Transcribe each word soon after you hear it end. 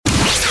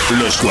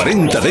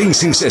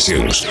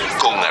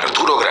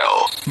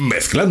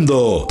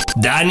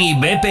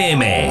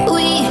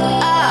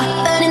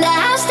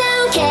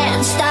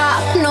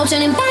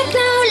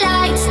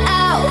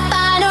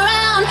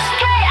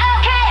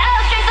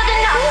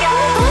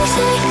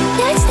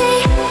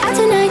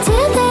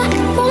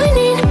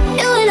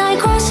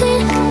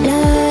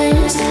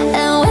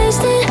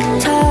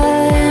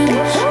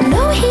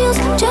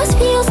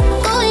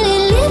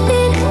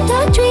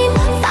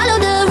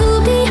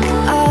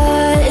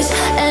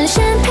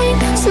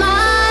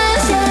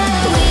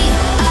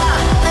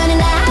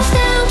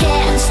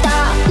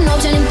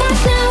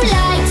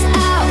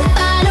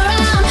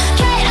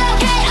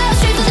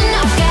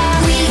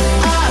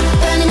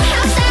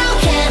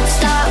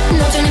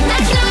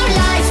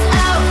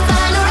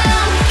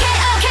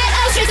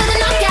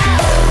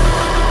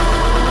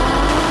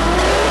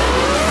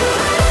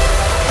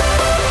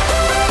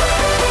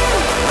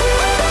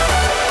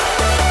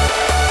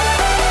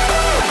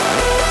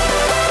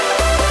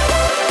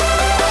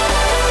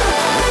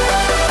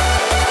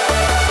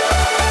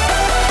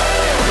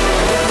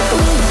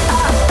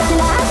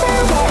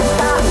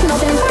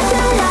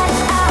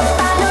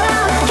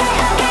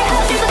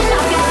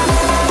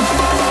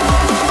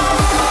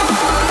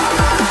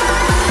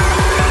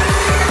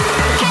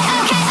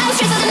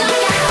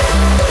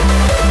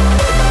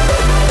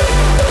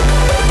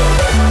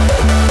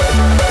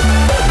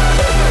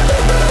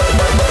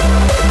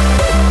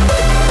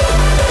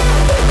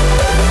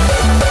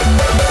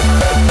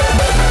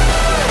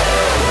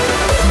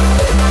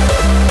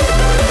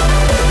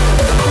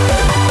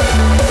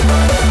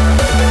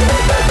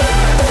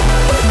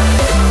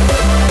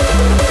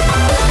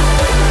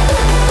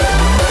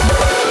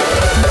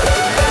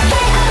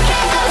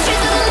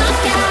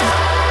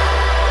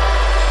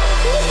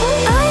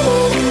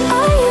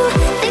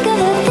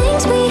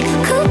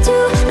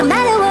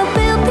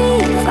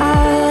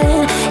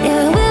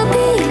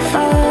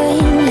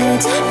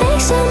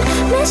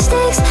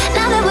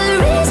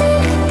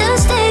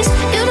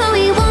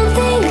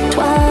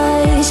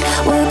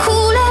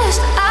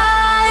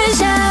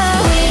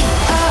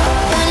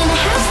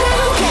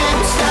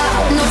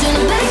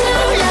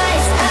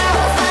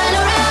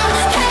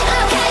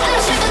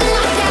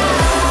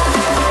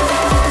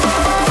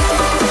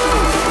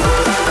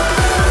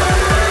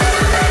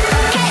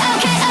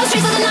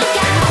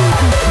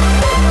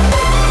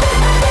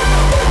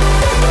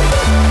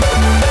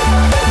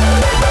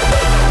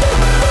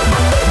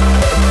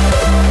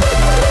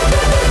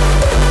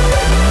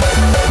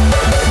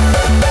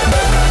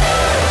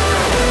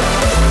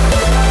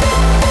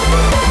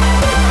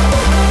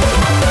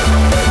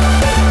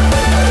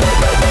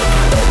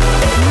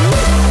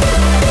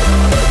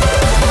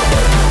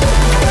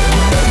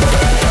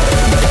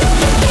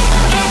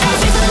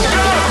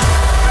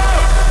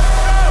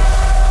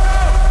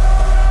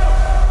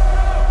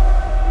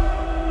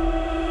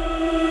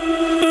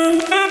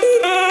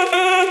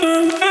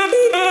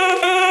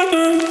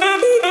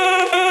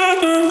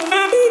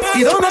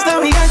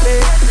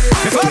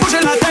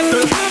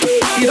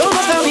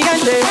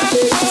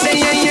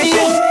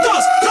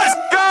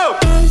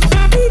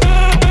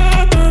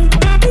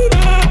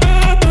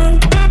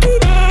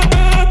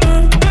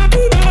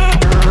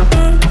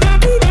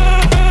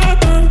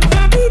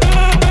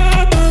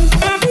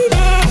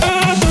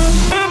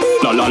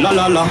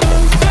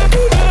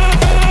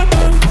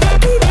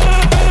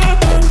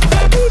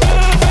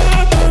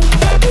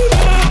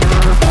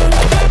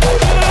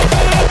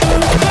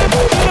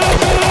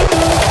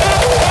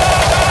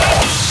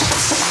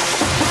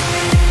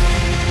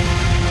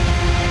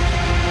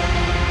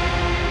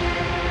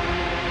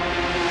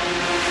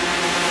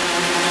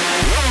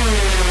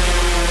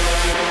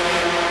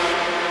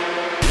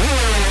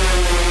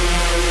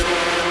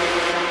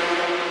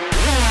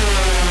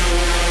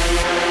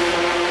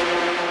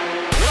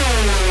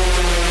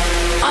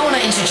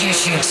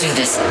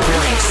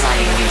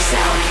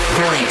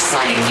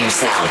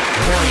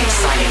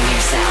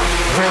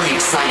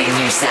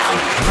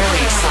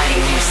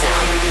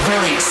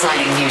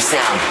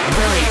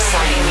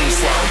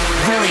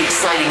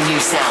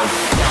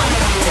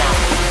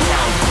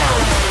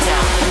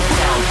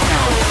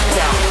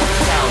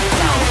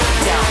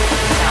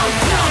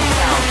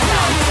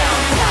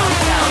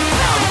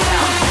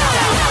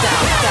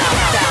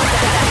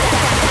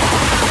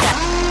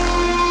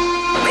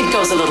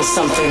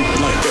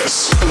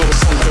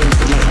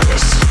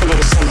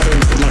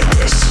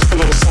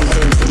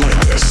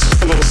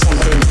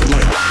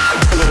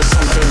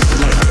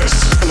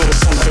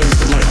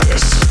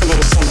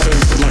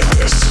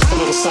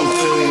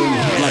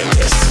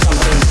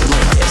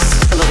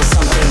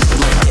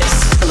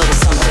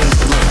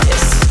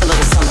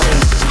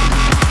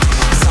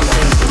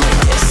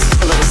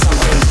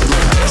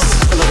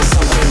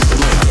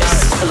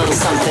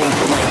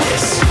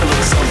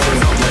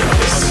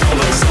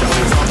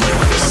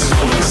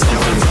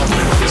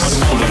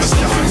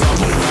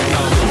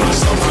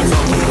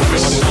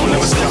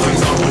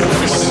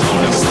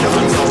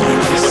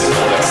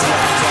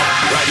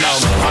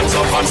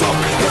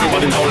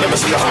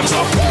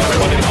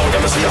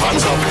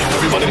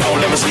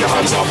see your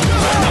hands up.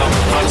 Right now,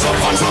 hands up,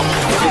 hands up.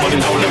 Everybody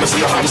now, let me see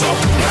your hands up.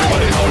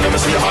 Everybody now, let me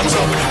see your hands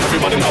up.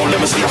 Everybody now, let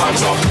me see your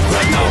hands up.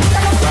 Right now,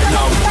 right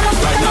now,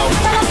 right now,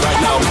 right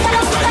now,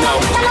 right now,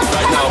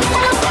 right now,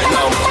 right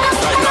now,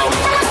 right now,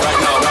 right now, right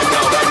now, right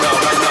now, right now,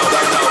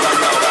 right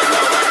now, right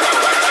now, right now,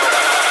 right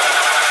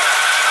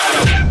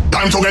now.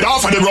 Time to get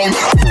off of the ground.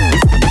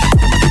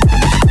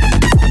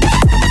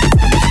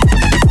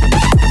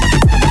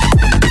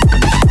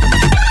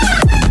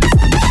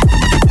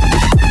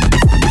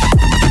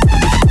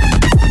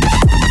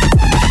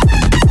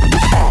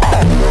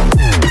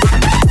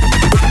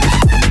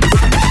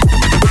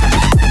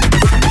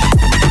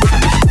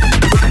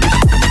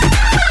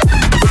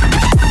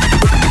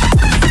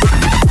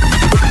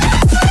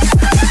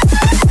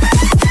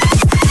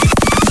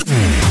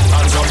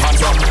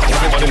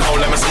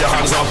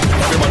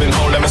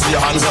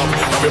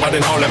 Everybody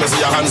now, let me see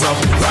your hands up.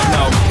 Right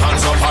now,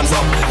 hands up, hands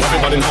up.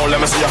 Everybody now, let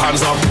me see your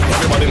hands up.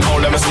 Everybody now,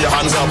 let me see your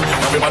hands up.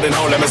 Everybody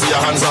now, let me see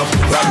your hands up.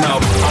 Right now,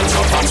 hands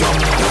up, hands up.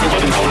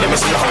 Everybody now, let me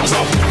see your hands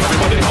up.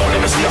 Everybody now,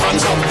 let me see your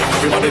hands up.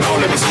 Everybody now,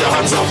 let me see your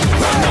hands up.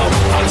 Right now,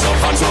 hands up,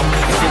 hands up.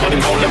 Everybody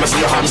now, let me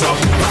see your hands up.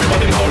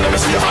 Everybody now, let me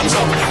see your hands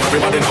up.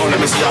 Everybody now, let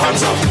me see your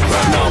hands up.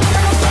 Right now,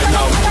 right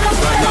now,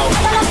 right now,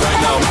 right now, right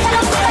now,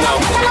 right now,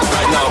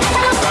 right now,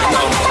 right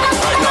now,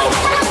 right now,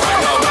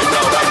 right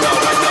now, right now,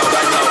 right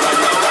now,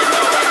 right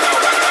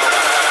now.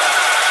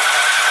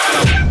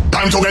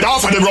 Time to get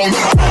off of the ground.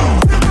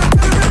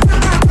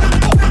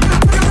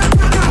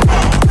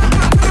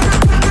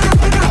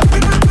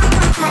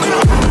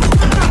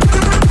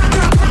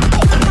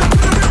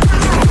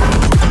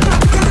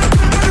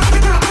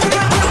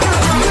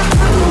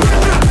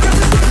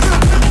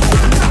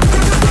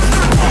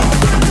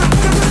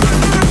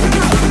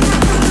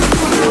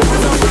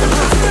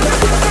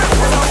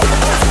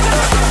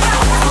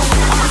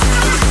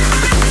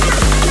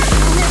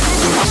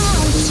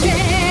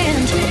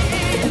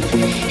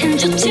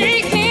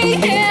 Take me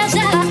as I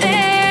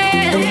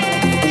am.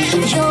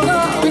 You'll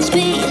always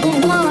be the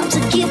one to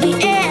give me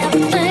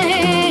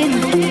everything.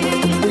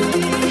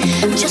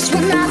 Just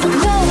when I thought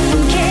no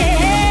one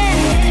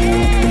cared,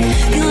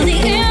 you're the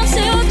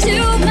answer to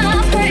my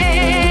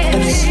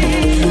prayers.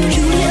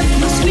 You lift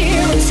my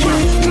spirits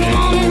high. Come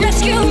on and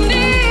rescue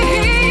me.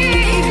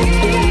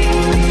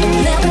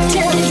 Let me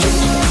tell you,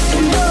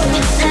 no,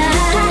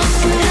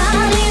 I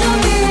need a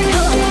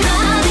miracle. I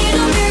need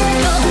a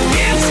miracle.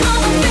 It's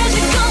not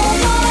physical.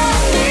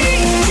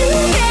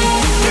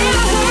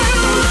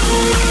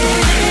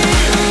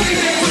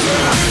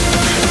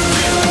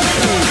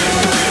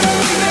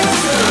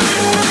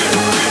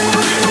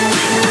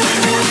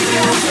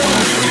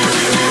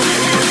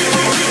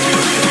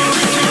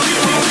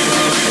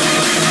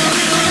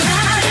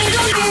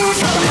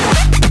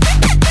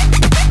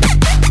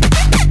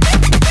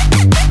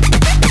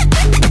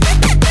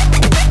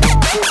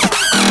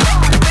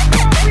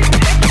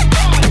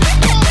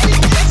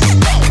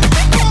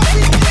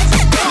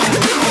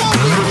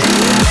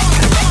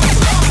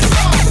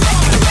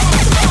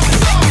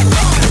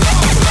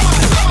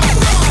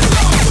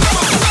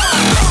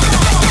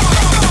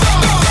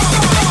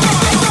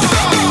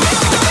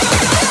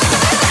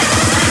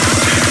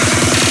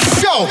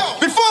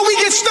 Before we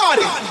get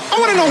started, I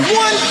want to know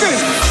one thing.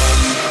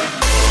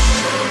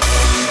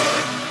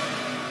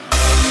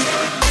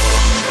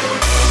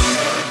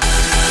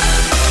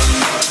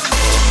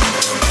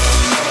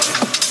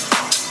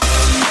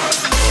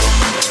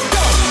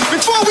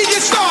 Before we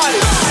get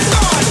started,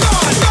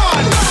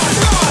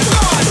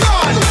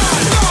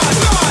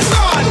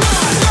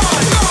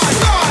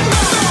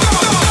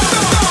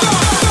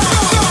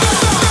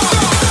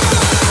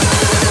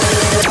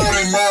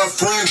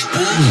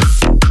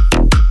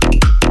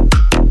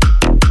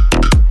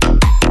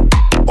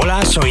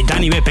 Hola, soy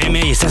Dany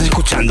BPM y estás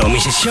escuchando mi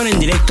sesión en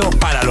directo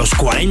para los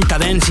 40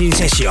 Dancing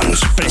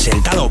Sessions,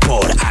 presentado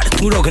por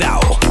Arturo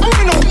Grau. I want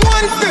to know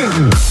one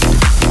thing.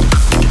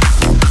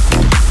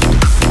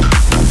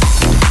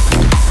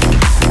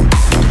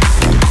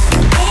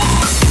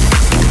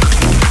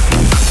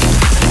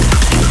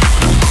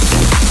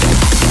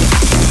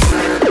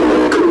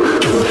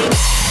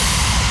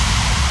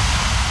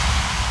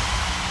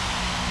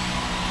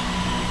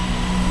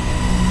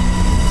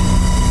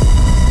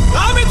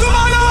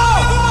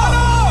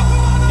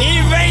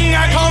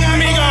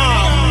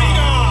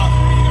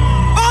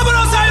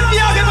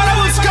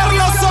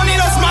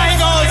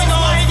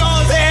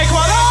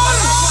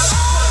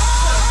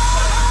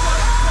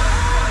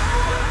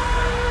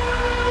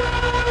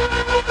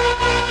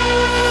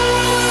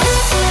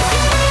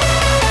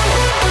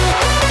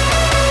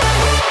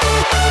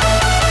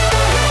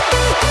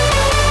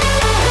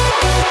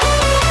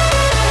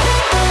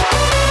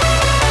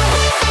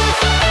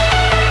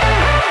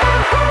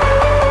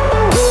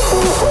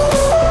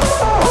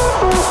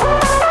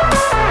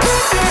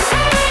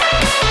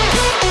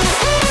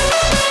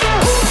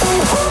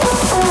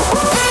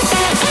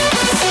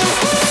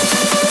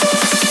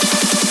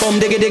 Bum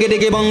diggy diggy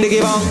diggy bong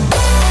diggy bong.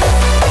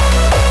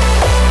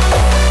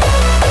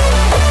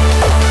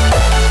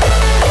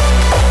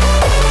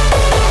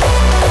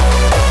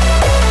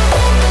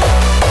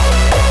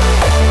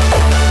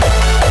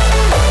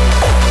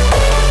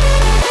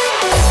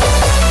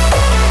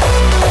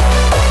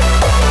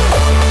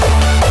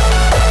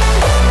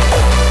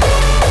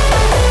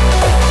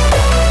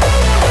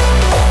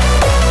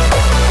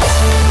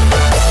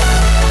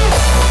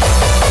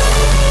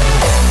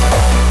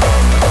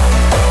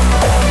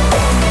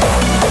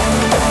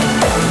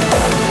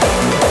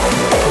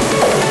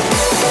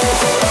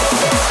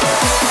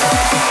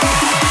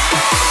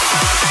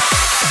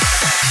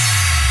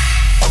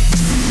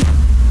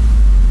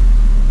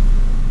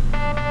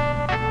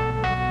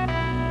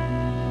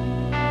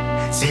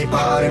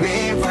 por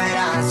mí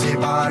fuera, si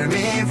por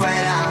mí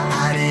fuera,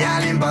 haría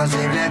lo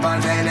imposible por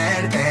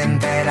tenerte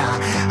entera.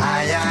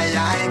 Ay, ay,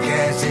 ay,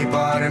 que si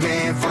por mí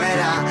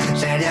fuera,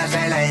 serías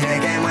el aire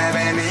que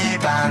mueve mi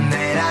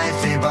bandera. Y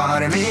si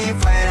por mí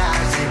fuera,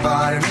 si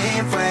por mí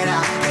fuera,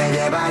 te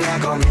llevaría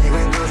conmigo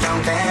incluso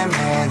aunque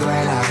me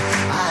duela.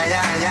 Ay,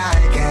 ay,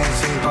 ay, que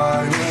si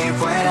por mí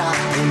fuera,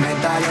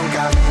 inventaría un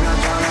camino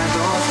sobre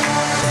tus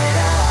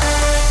caderas.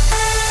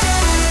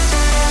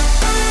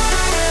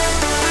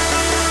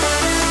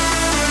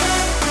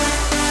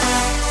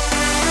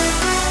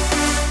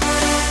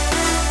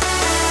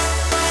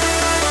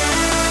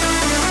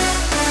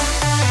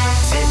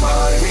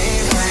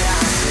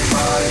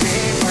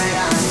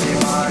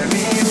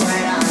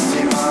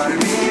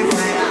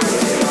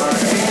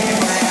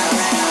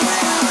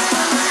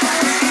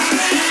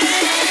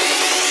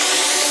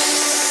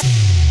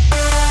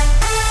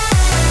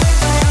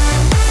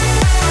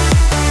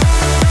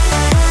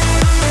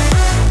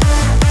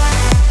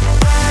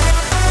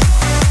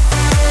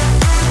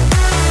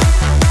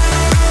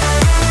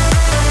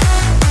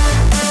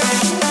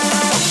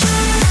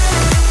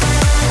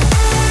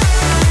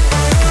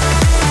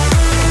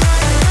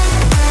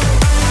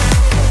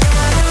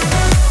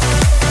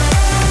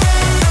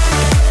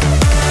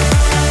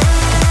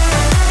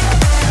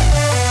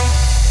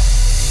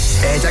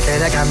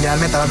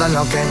 Cambiarme todo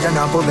lo que yo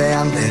no pude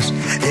antes,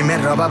 y me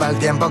robaba el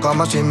tiempo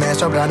como si me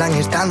sobraran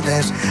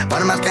instantes.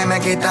 Por más que me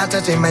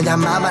quitase, si me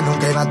llamaba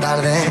nunca iba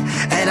tarde.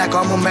 Era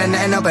como un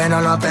veneno,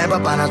 pero lo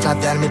bebo para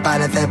saciarme y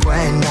parece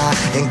buena,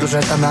 incluso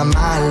estando a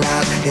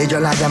malas. Y yo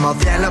la llamo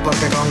cielo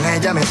porque con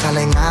ella me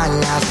salen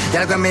alas. Y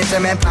algo en mí se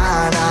me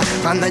para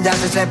cuando ella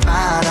se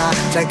separa.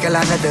 Sé que la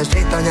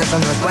necesito y eso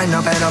no es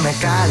bueno, pero me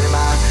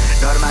calma.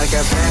 Normal que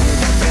frene,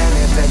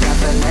 ella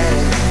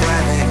acelere y me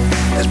puede.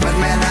 Después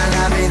me da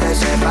la vida y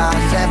se va,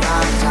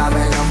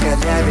 sabe lo que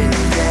debe y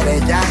no quiere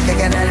ya que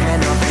quererme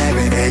no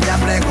debe. Ella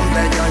pregunta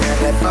y yo le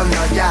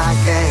respondo ya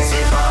que si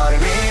por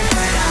mí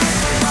fuera,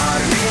 si por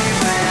mí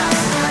fuera,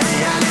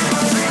 haría lo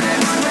imposible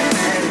por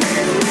tenerte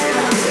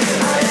entera.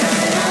 Ay,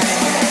 ay, ay.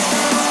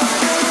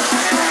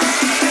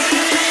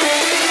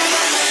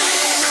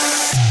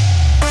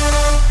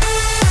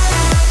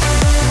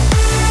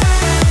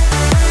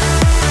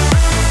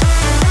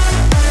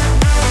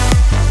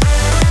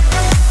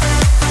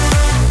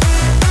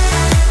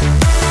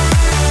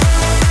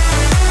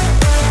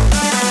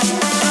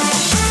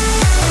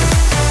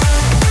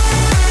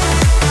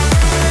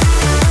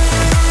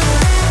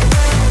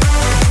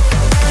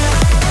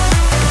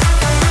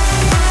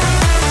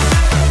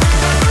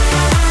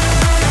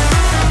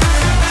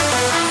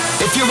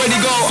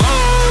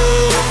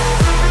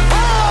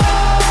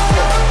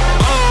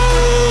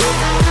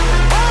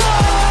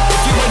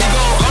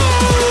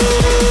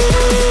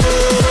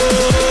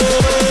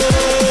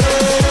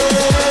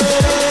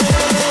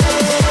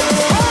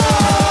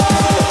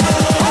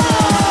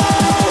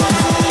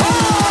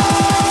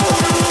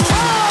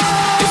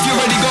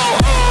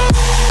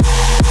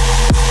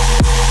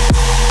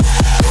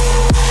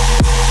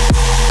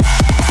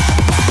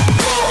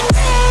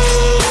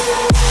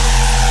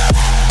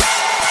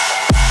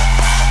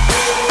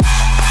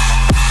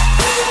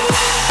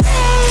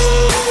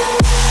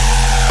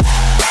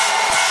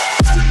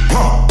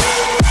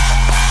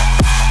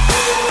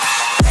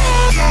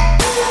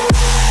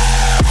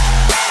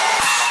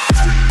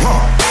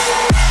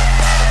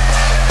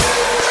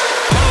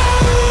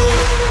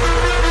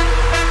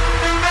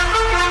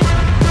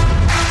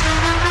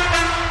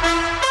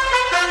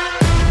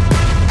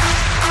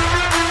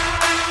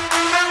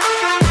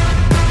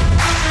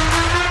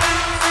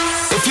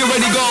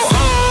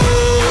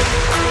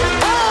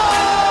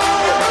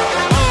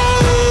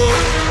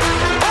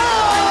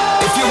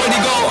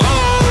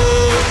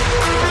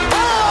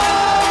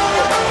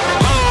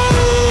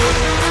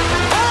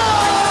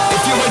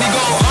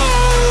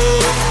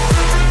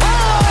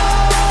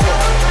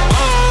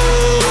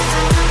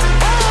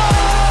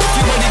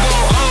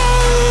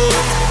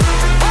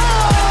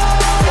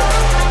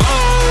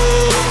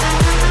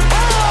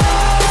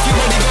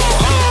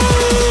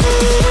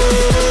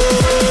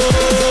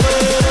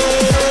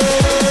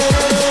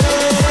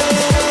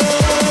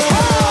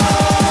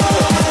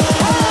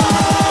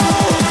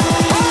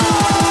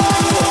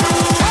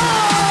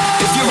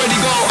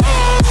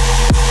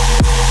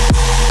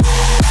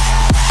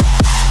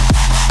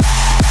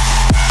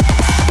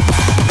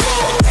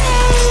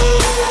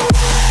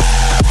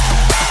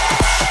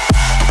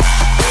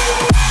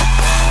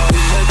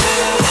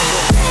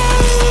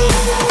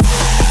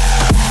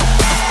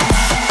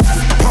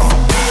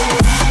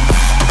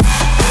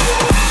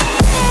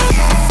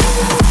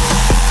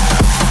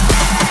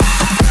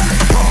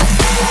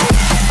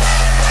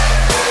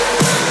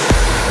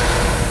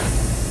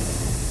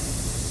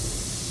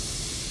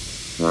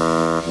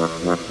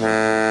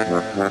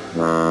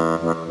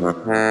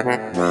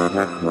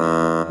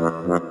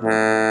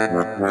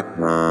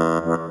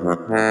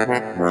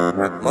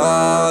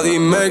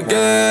 Dime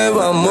qué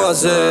vamos a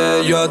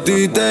hacer. Yo a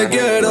ti te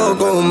quiero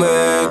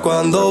comer.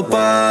 Cuando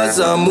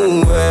pasa,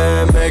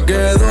 mujer, me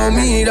quedo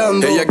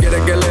mirando. Ella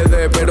quiere que le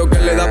dé, pero que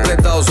le da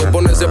apretado. Se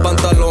pone ese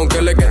pantalón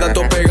que le queda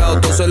todo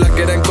pegado. Todos se la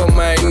quieren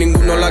comer y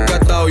ninguno la ha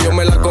catado. Yo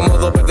me la como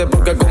 2 veces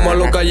porque como a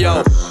lo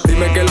callado.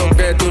 Dime que lo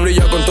que tú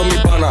brillas con todos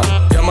mis panas.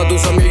 Llama a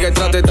tus amigas y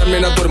trate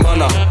también a tu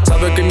hermana.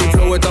 Sabes que mi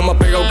flow está más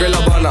pegado que La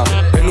Habana.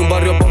 En un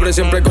barrio pobre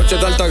siempre coches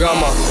de alta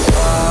gama.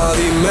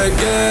 Dime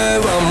qué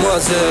vamos a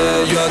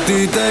hacer. Yo a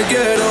ti te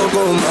quiero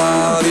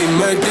comer.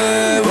 Dime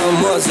qué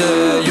vamos a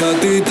hacer. Yo a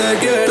ti te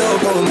quiero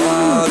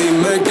comer.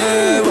 Dime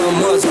qué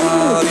vamos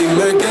a hacer.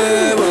 Dime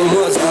qué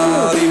vamos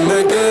a hacer. Dime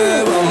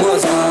qué vamos a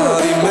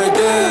hacer. Dime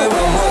qué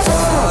vamos a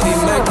hacer.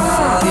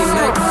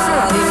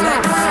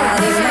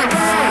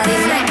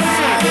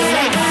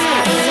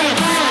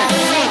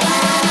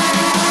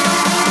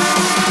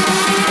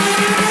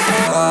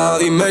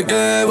 Dime dime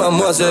qué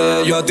vamos a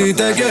hacer. Yo a ti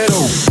te quiero.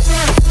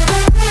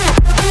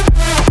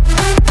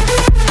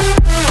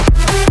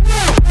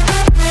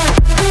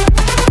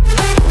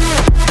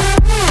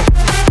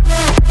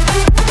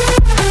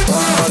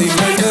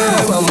 Dime qué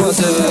vamos a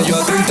hacer, yo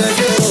a ti te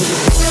quiero.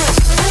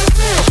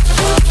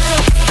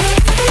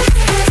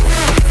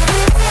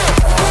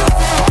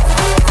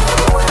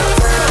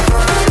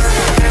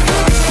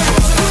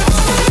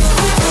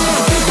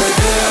 Dime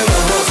qué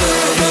vamos a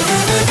hacer, yo a ti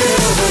te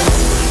quiero.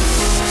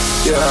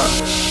 Yeah.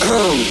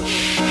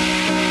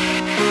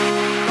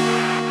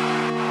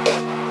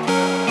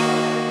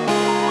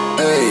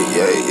 Hey.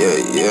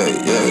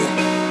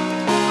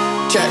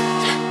 Check.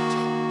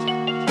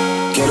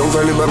 Quiero un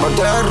Felipe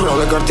Martel, no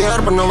de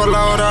Cartier, pero no ver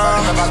la hora.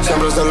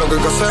 Siempre sé lo que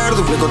hay que hacer,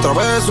 duplico otra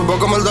vez, subo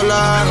como el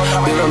dólar.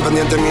 Vivo en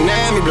pendiente mi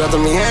name, mi plata,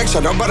 mi ex,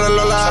 ya no para el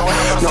Lola.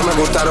 No me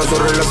gustaron sus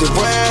reglas y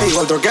fue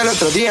igual troqué el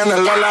otro día en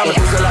el Lola. Me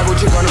puse la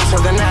Gucci con un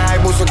short de Nike,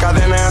 puso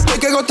cadenas, estoy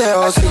que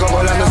goteo. Sigo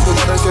volando en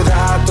ciudad en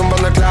ciudad,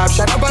 tumbando el club,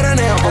 ya no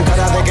paraneo. Con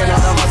cara de que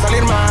nada va a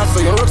salir más,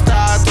 soy un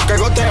rockstar, tú que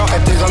goteo.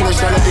 Estoy donde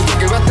yo les dije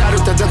que iba a estar,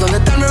 ustedes donde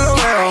están no lo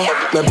veo.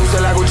 Me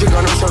puse la Gucci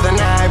con un short de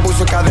Nike,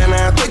 puso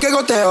cadenas, estoy que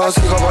goteo.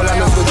 Sigo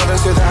volando en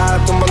ciudad,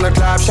 tumbando el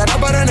club, ya no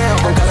paraneo.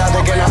 Con cara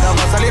de que nada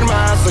va a salir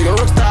más, soy un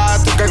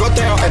rockstar, tú que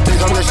goteo. Estoy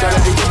donde yo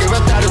les dije que iba a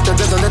estar,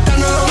 ustedes donde están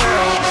no lo veo.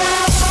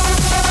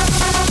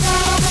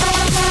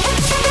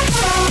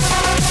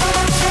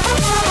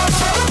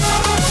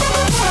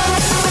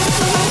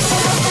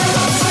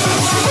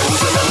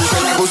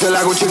 Puse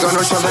la Gucci con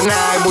un short de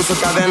Nike, puso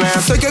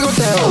cadenas, soy que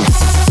goteo.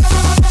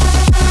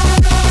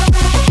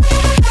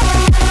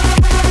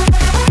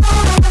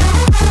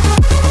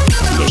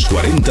 Los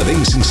 40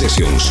 Dancing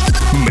Sessions,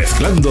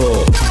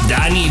 mezclando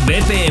Dany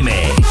BPM.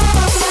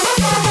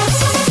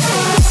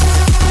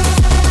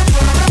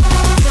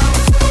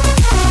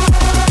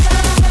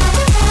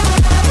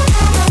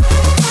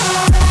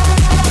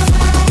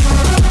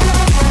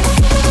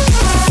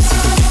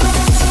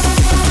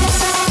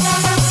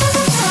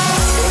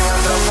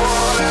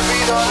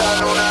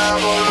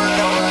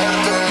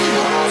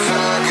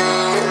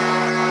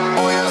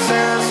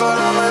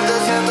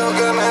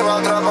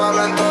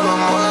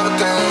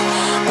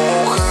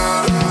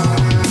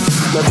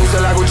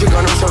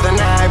 Con un short de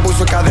Nike,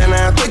 puso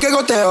cadena, estoy que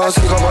goteo.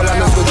 Sigo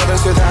volando en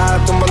ciudad,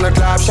 tumbando el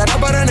club, ya no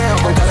paraneo.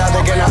 Con cara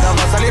de que nada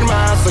va a salir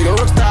más, soy un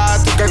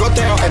rockstar, tú que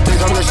goteo. Estoy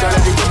donde yo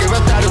les dije que iba a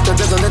estar,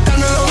 ustedes donde están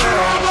no lo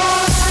veo.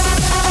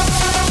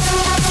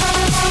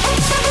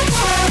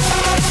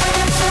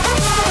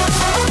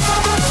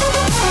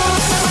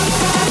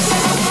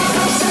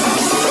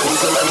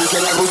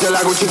 Puse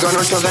la Gucci con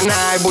un short de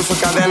Nike, puso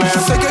cadena,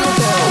 estoy que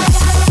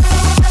goteo.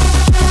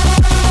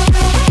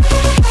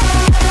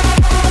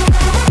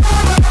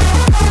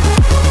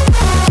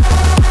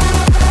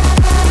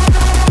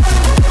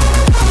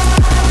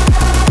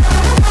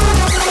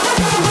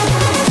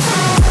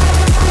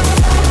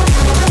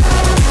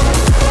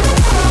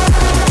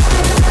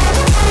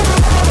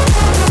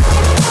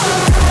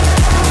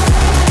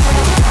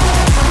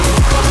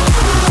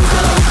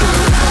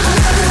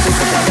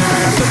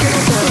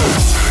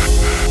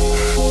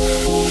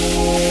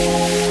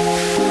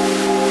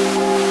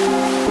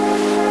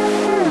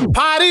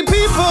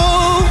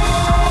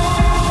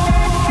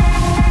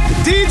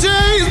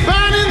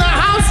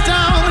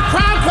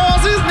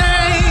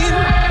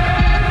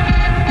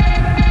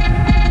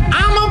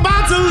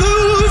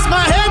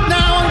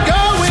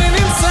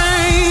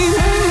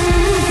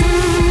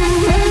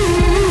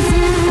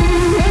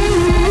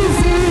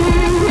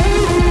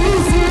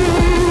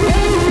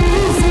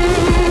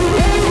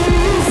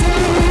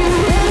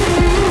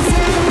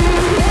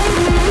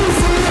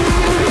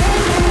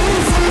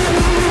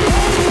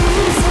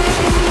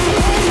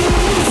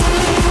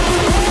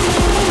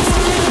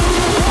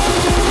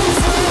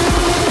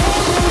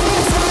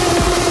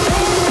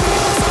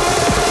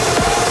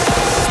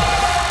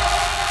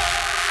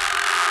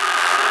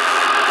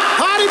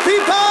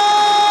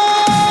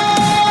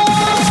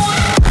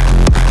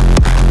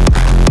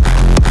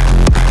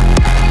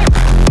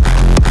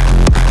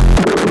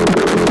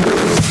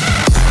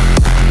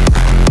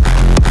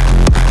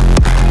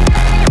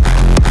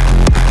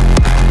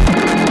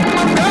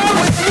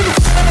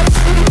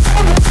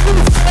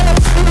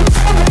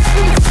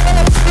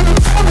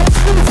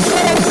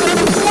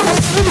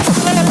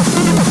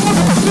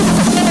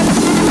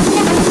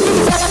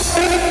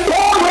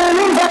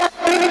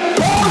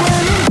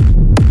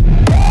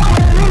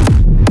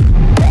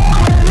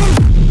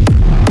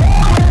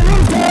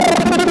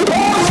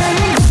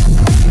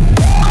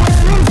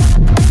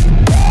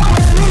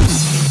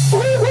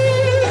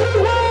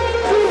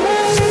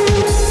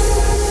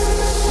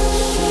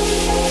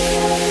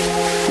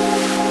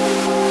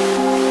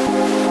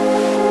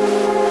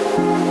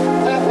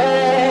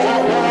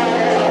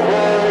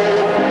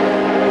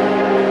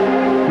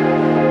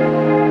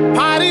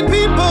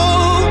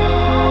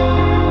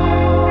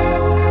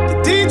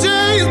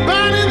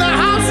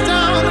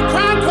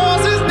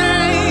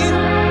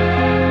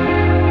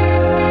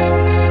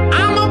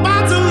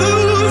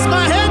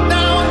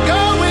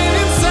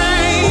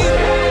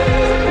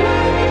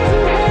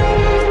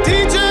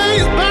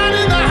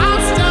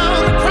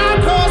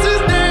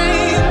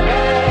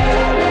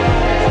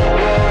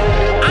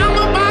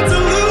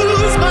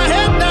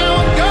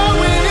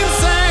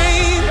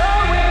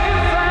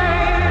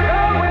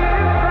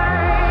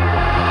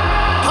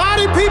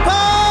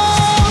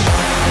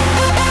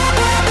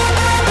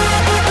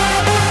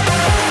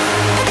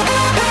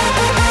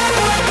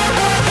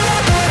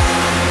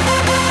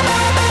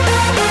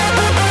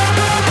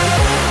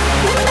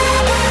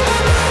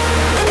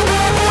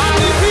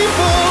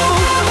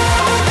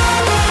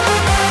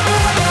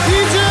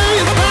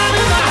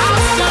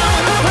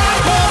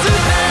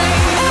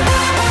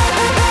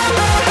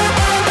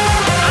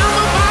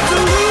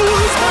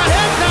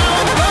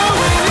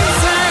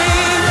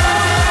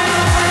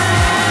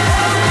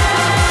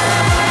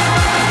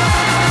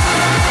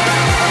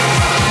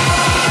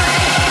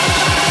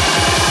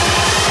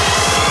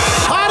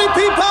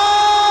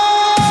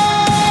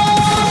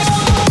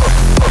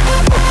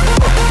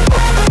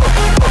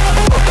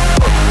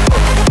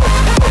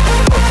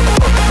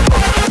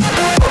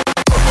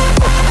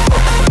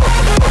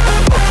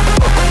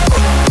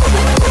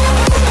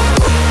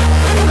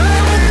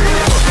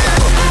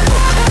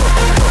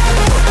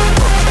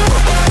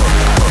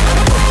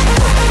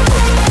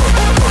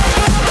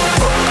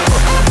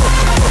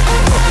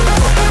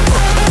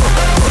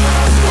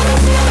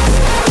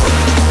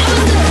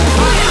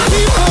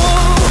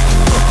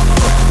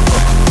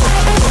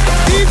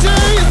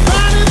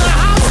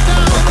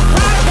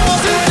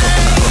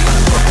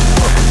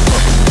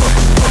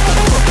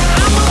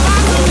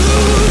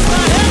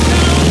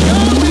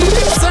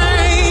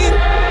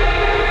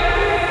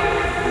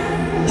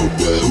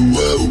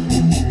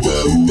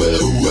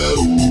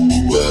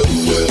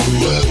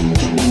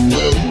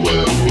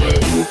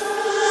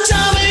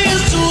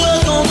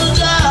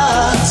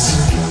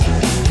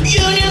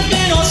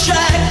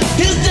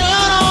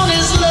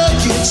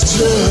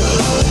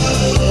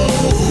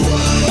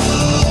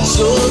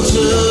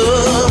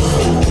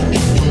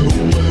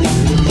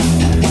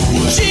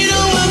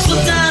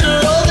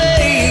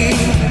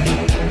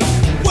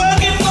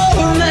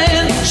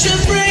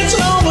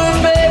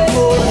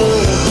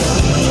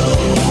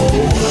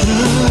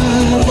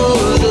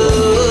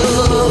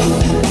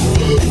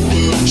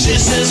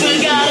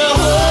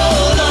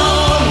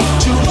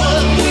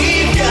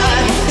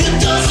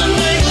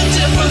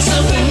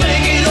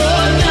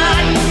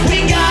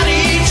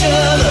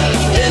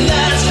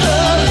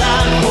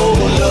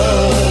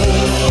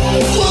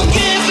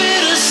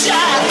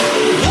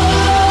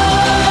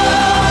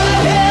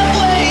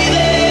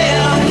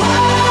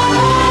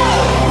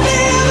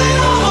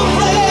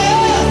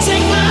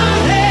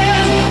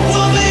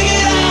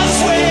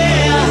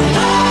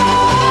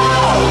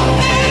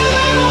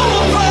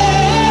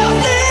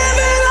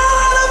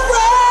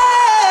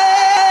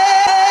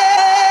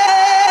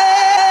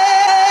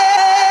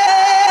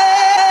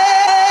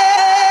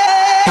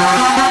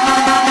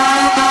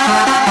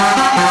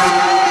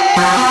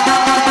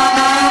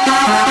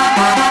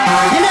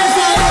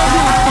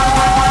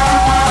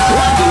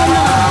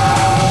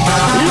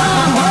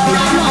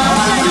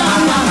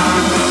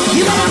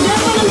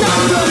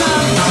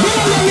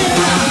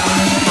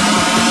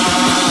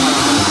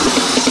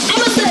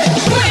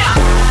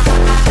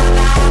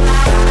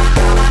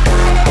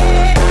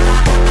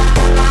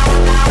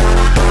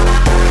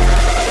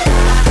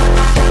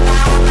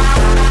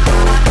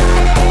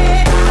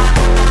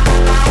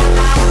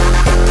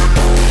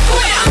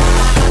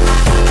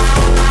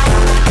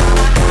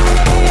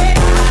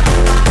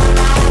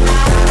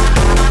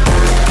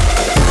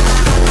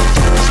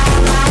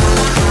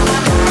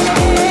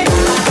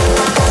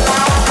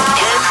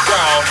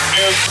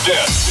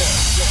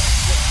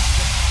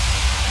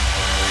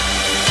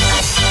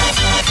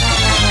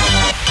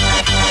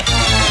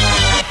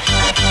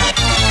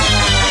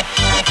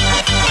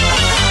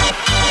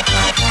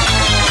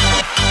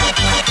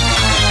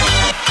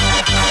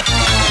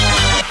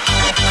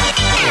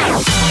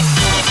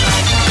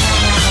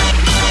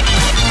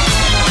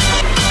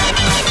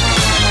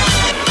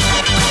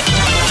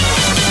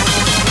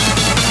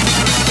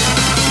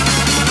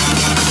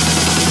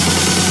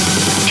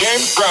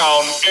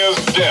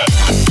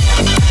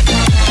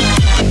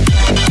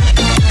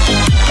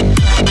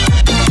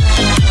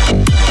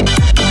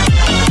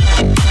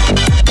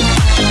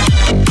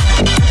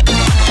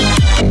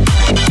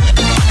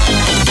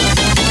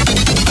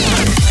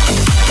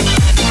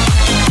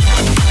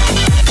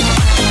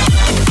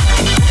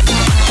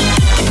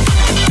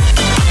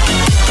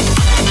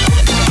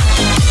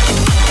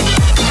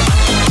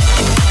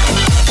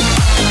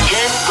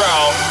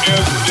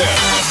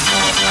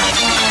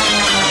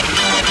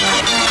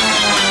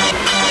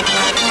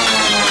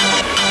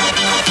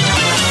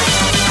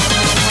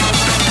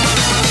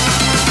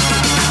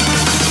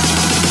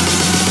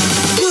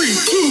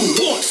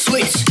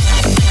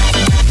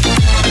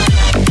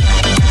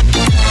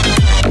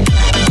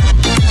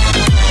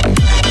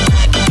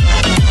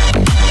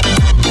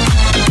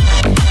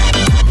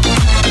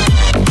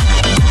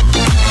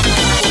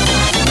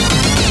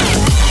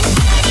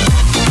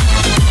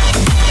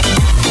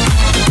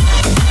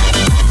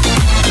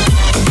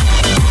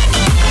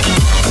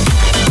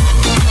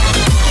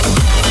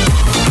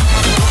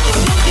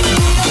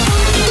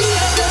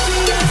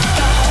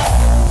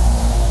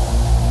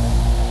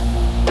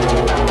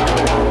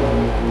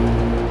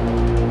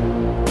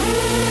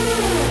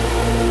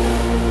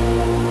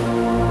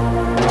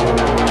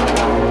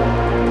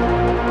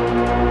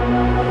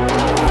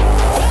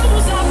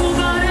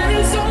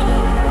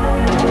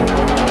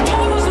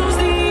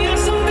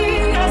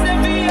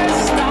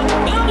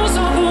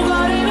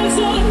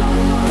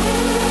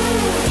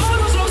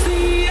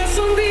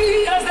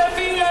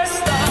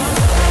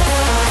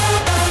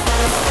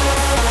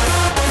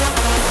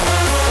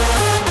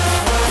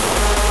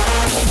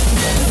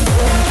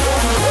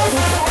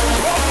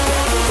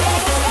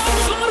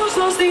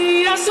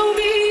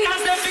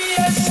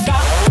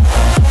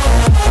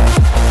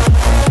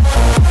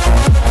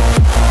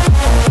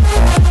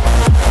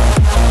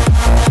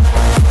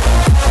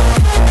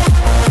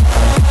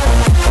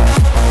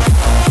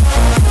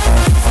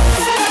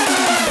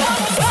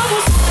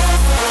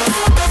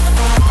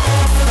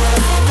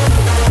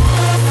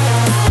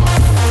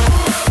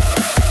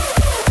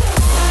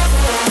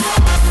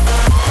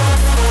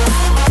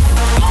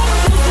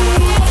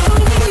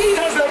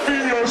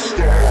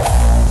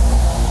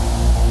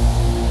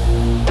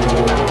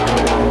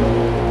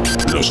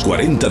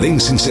 40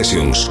 Dancing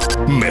Sessions,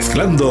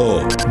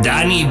 mezclando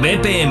Dany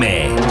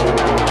BPM.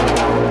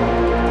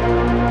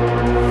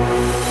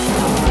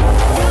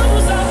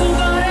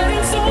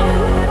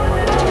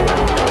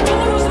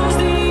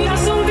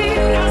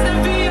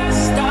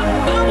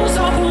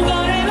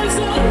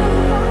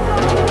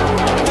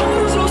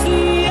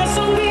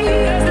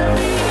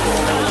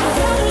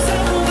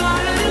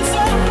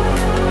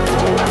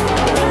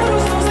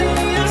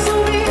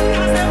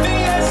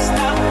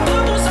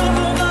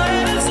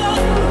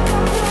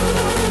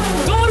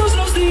 Todos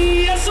los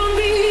días son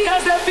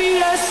días de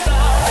fiesta.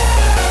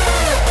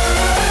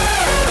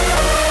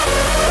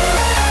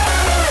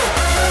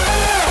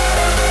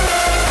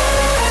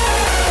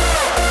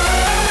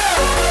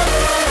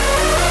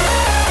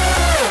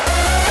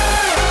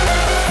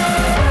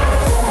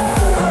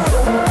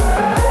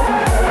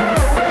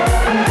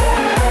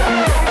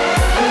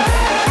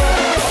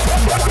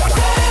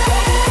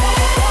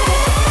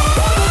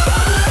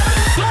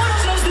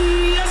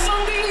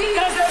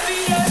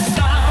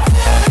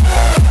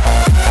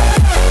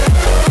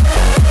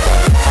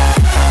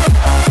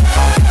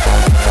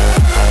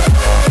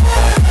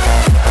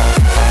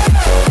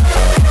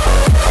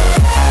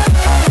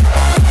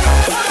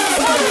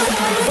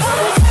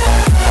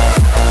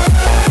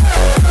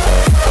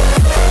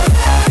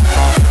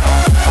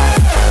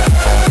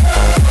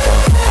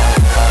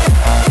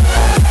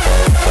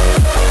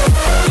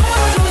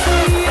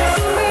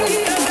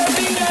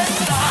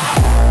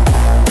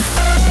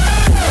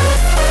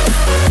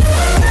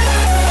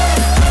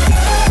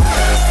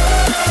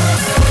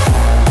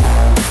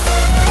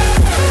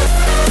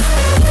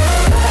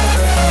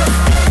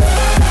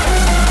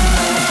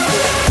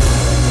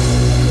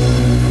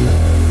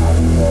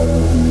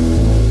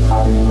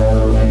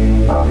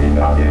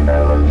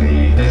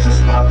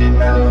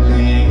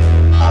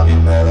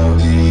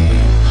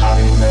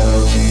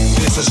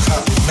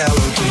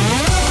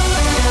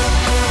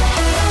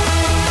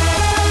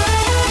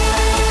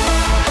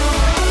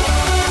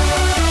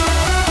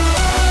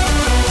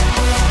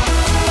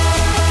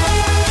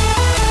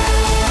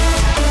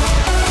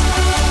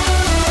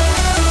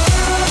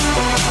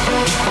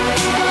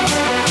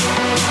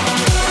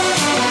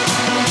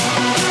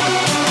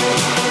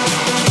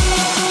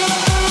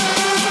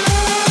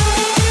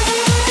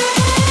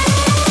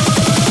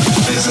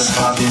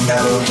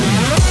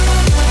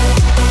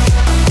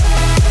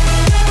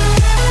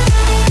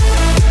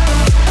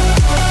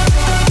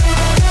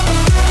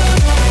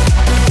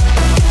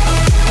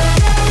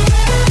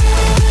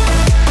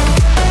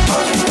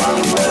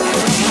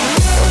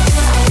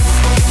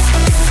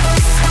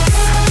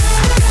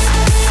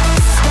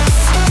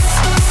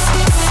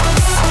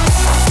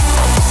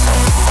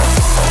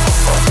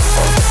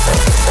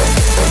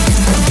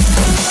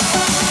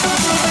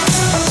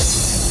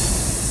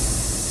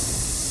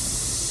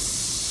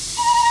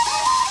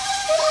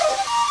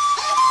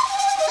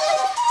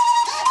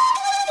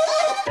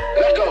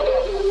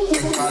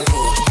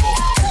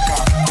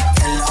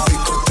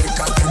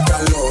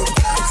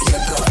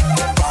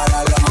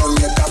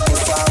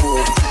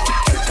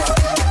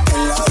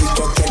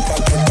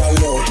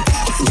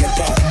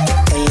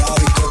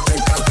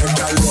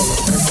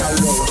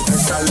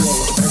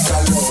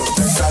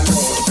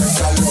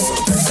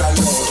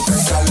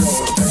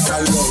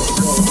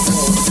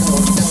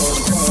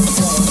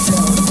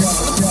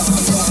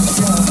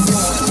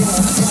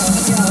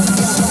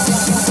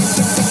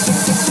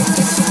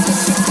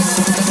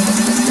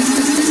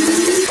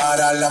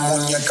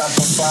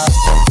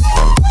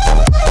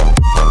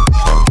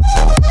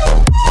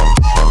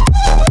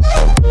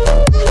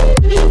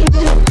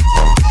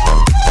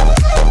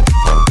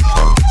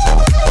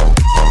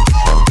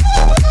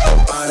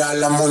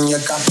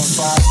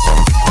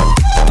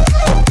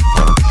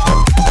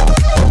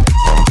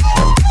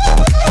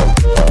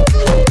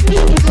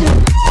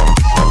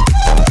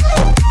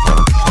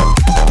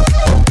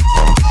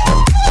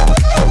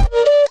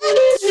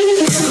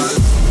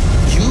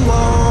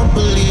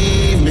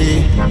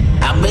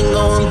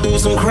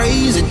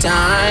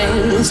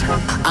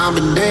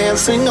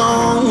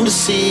 on the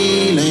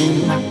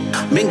ceiling.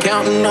 Been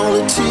counting all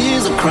the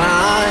tears I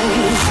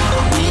cried.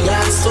 We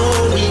got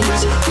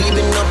stories, we've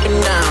been up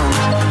and down.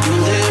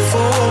 You're there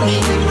for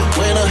me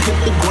when I hit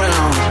the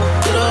ground.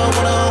 Get up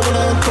when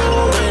I go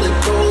when it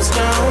goes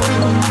down.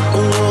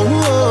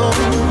 Oh,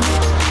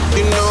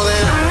 you know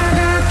that I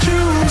got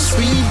you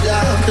sweet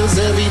down. Cause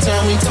every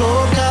time we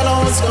talk, I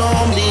know it's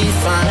gonna be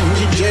fine.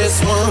 You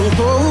just one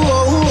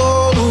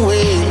call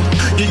away.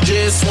 You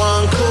just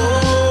one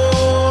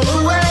call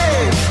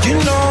away. You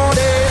know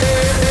that.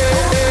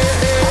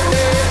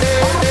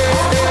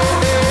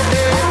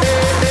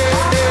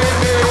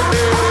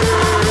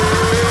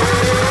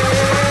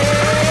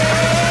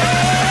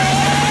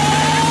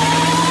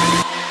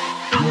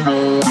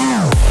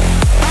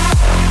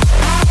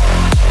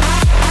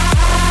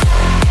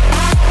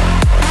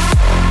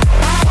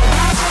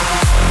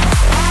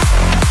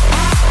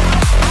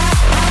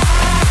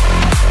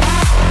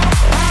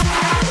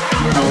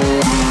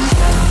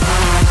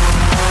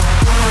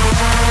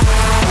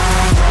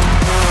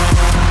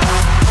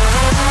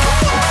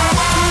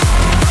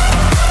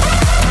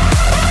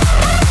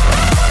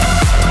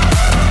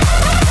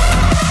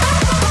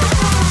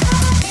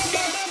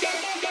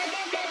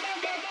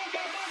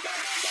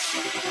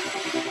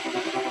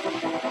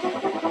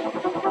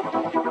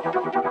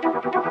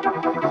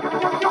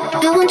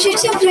 I want you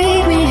to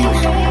breathe me.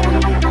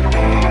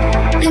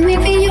 Let me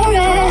be your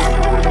air.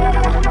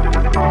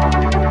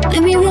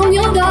 Let me roam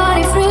your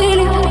body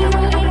freely.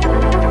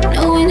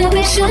 No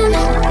inhibition,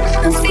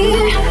 no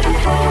fear.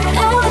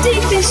 How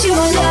deep is your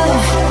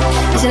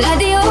love? Is it like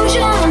the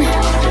ocean?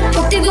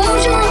 What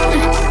devotion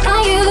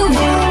are you?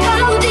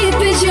 How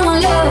deep is your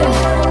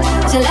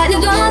love? Is it like the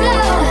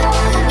thunder?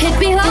 Hit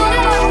me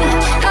harder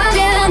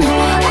again.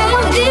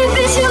 How deep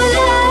is your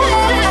love?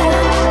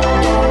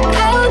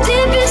 How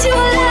deep is your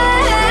love?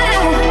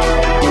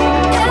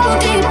 How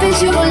deep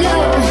is your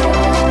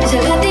love? Is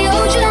it like the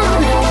ocean?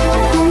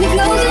 Pull me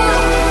closer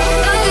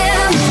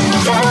again.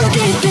 How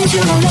deep is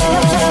your love?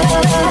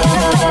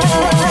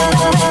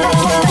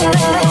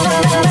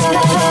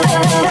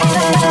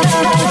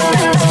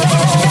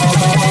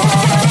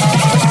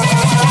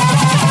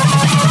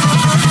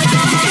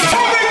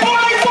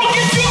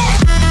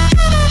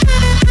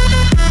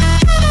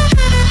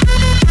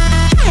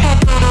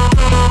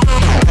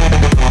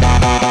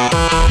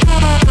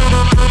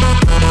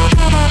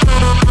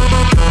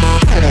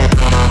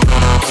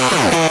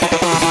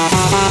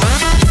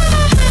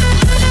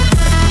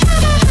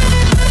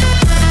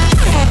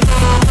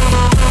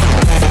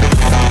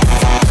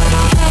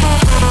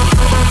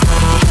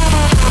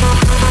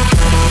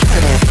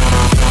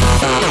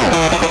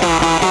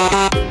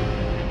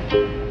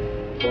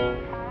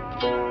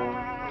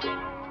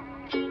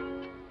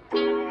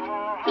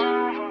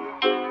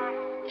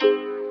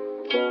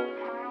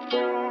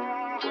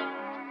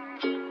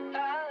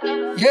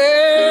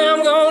 Yeah,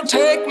 I'm gonna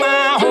take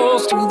my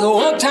horse to the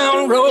old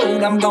town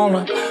road. I'm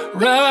gonna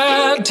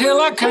ride till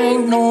I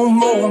can't no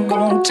more. I'm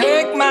gonna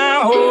take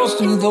my horse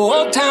to the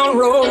old town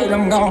road.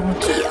 I'm gonna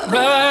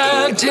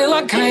ride till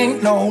I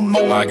can't no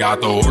more. I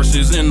got the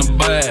horses in the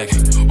back,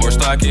 horse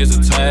stock is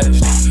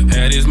attached.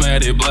 Head is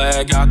matted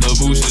black, got the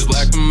bushes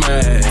black to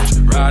match.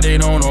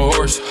 Riding on a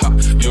horse,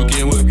 you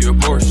can whip your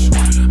Porsche.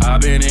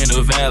 I've been in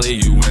the valley,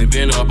 you ain't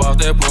been up off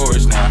that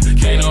porch. Now,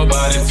 can't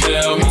nobody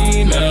tell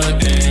me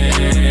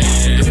nothing.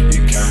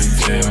 You can't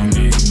tell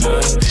me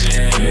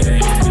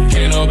nothing.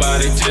 Can't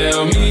nobody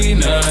tell me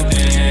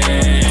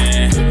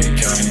nothing. You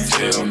can't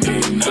tell me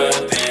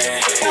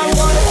nothing. I'm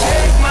gonna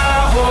take my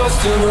horse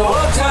to the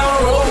old town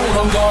road.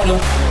 I'm gonna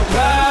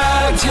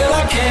ride till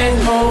I can't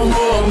no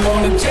more. I'm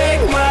gonna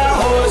take my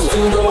horse to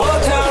the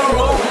old town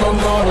road. I'm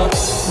gonna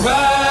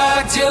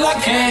ride till I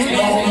can't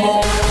no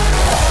more.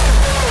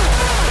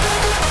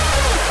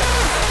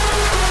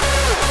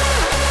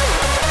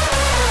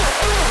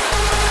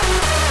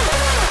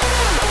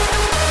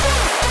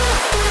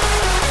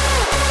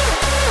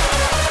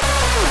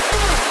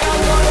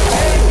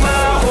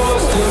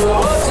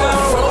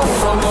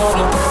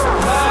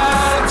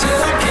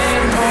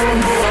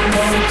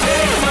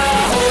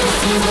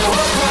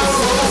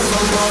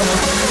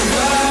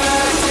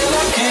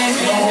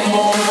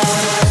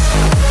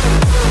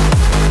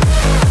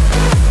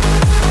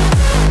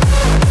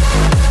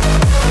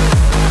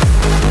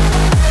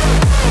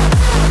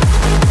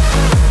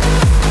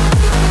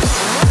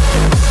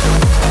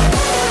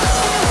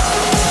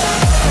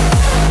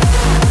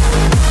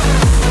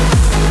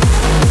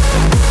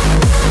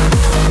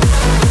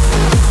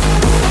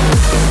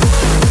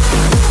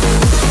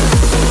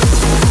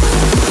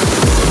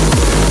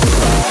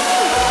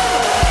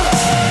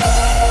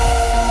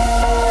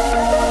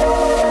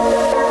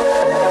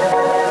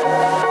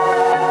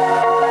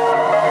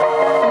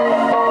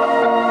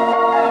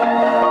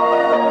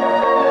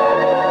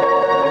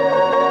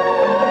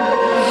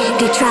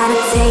 Try to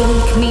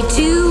take me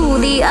to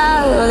the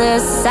other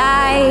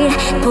side,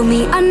 put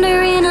me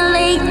under in a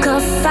lake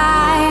of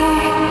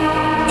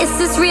fire. Is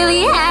this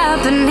really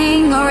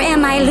happening, or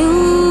am I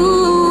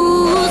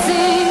losing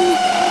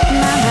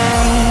my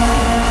mind?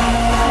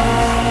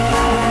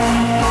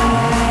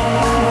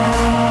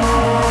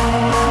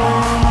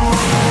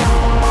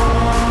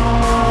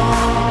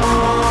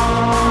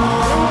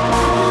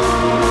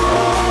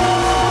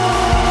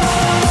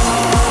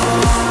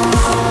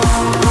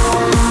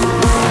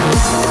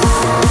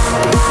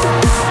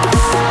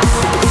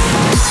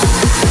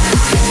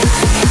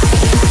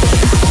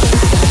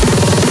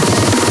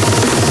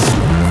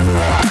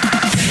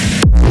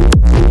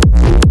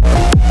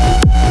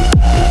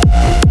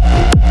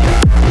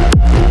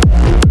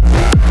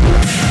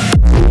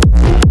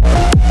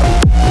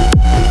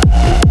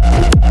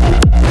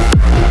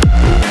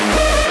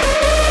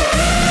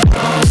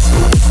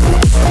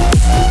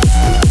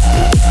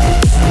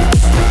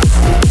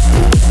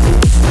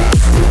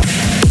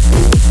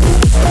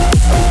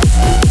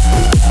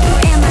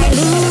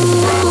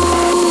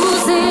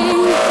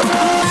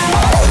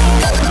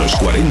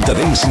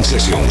 Dancing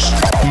Sessions.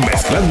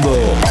 Mezclando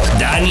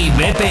Dany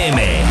BPM.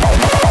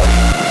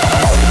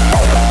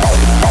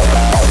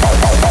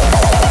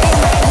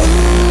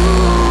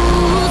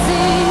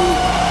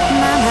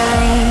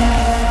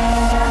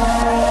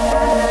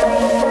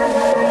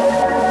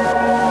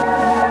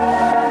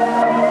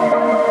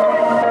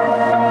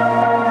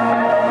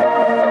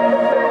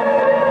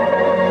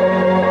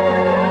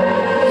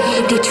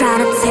 They try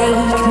to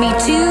take me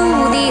to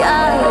the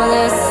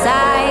other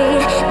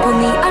side, put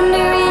me under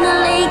in a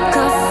lake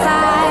of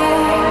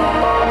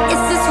fire.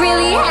 Is this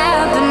really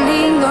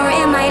happening or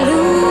am I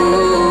losing?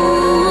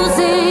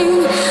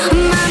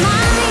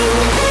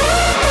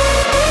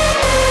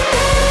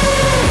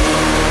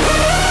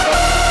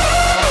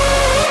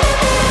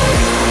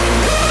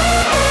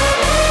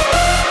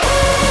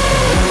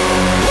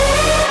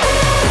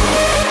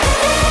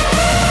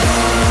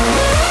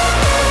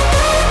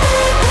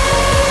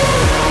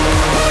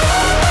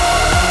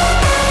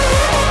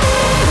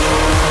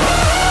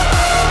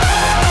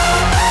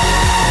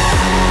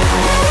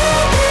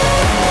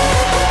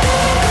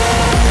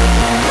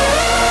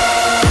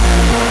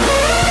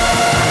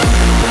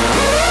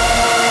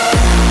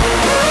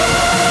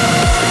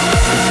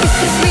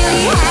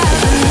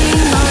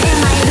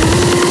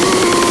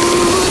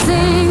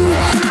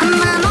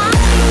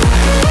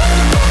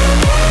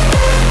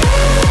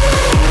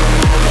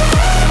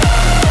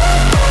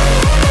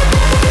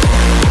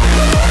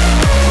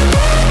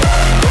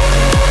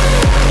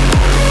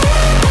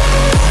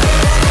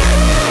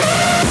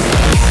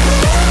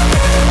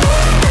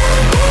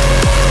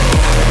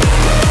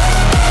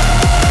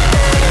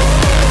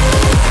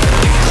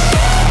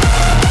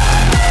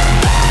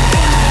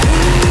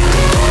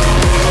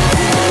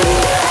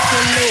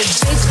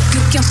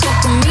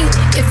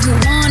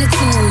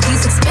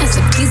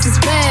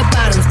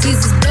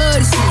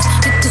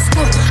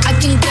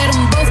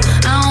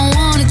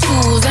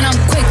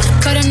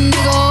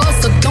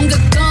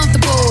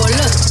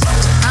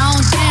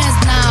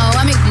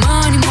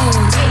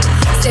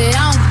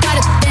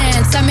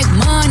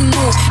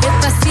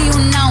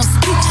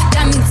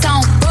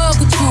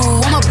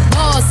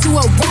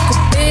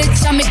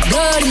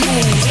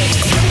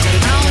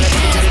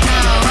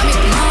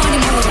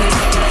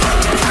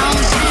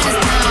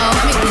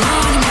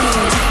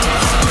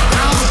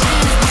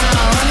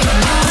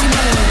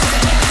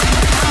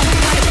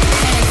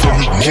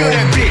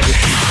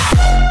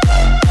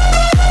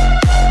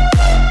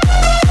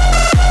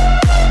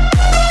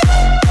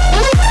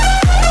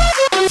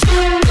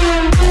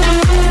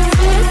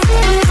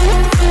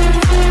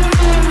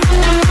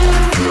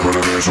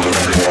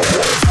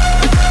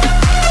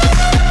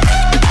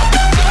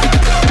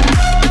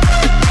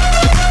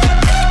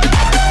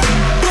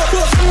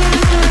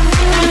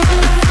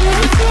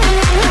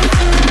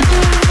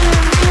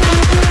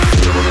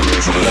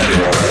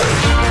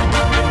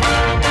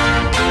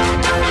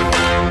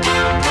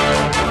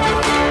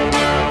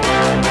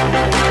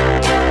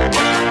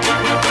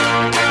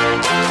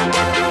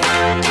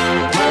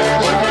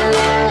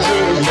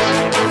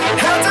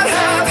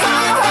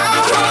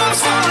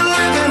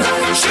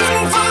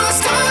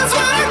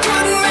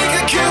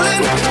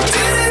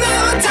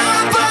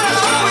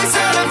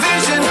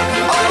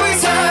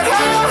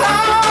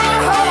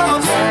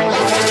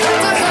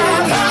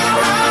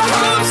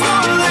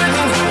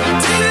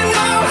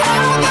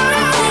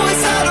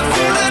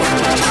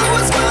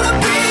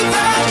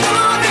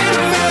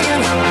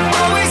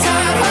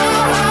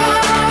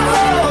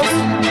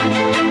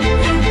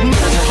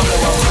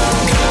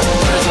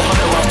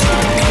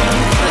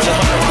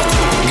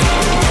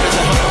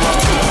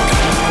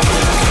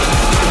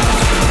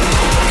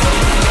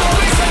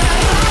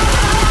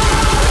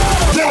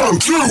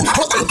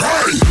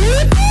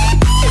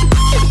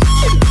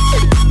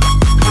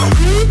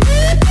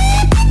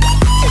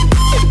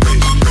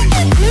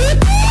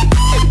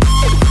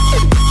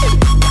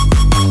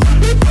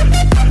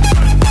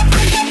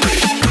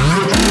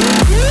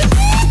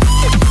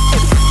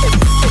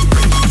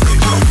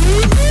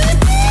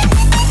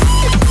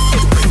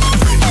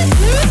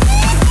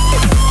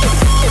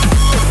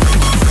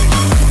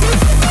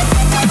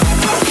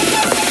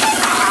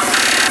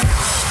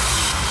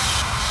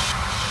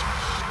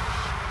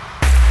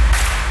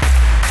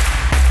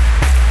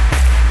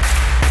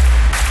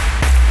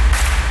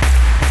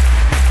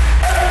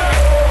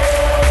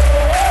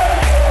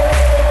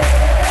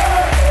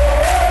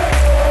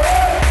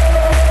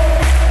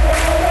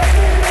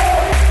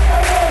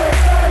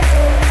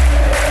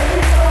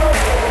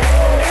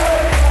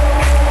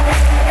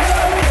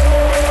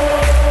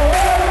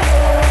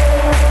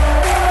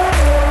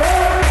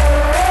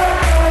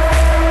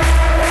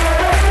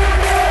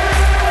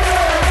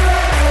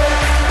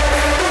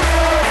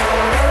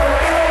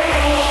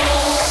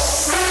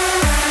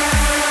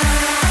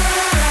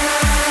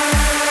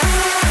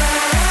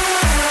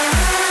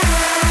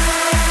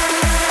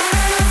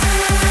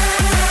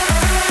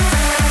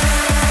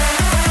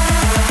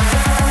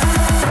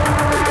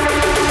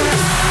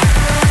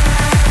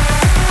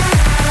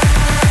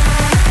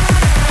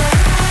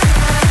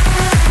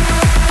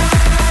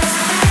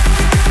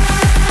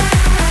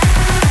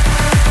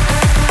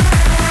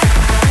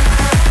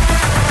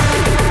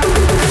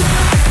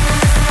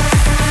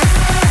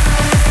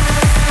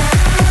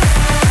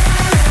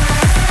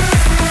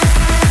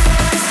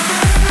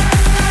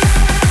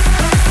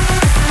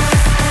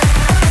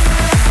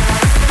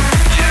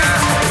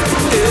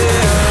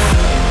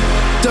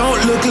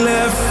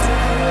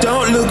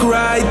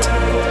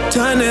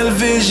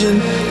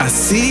 vision, I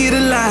see the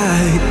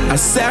light. I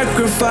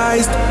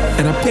sacrificed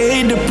and I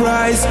paid the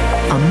price.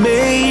 I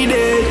made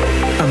it,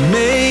 I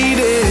made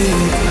it.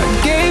 I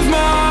gave my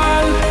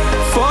all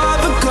for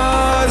the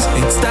cause.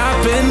 Ain't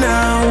stopping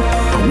now,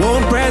 I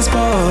won't press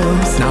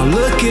pause. Now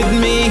look at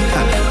me,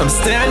 I'm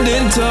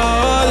standing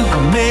tall. I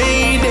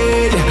made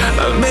it,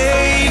 I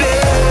made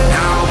it.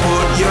 Now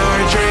put your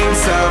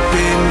drinks up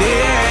in the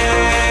air.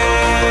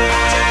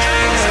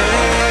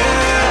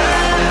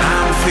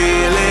 I'm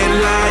feeling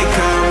like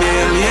a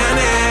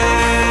millionaire.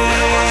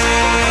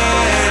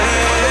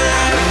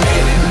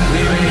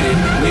 We made it,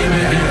 we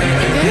made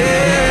it,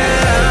 yeah.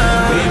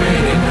 We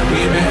made it,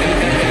 we made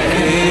it,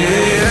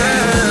 yeah.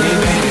 We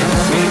made it,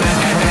 we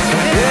made it,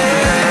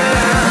 yeah.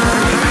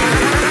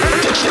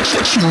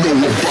 What you know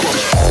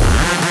about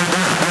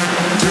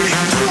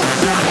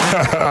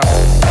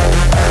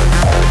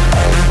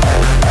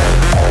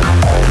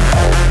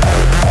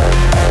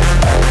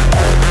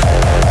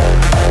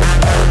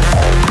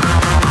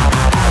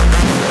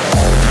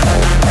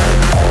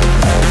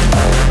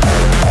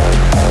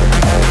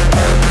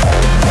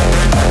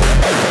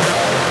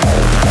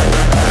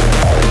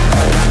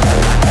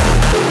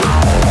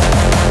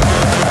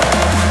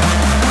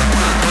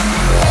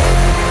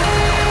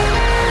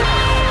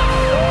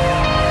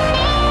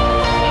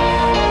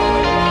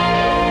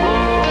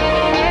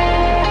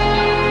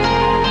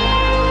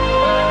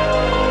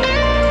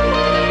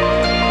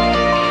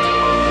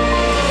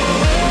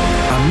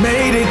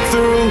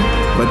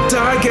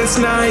darkest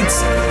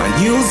nights, I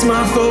used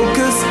my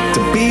focus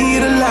to be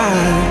the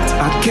light.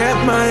 I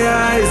kept my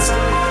eyes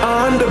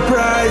on the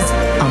prize.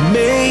 I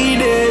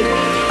made it,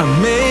 I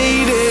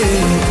made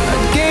it. I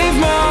gave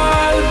my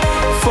all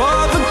for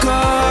the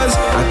cause.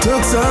 I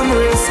took some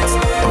risks,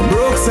 I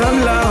broke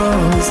some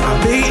laws. I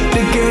beat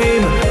the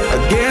game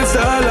against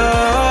all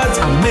odds.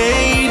 I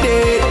made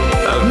it,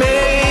 I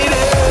made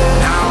it.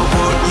 Now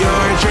put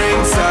your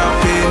drinks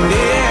up in the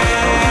air.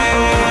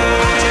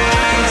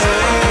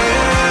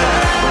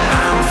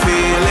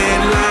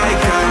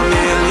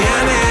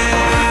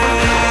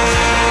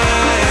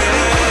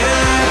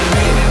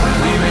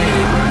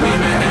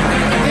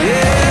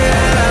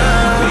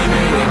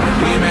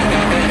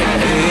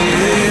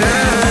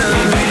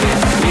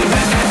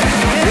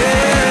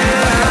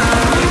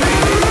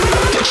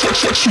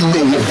 What you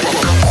know about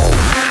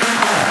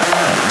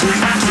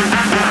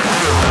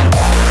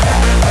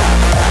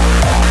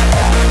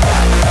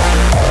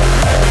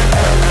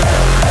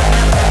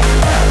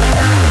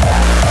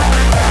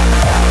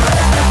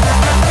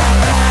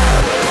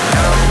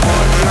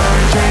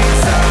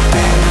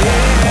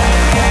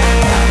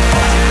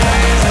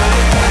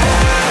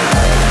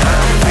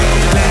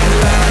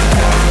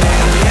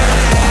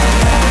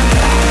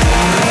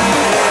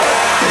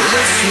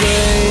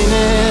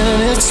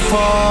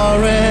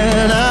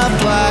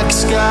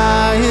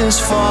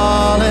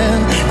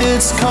falling,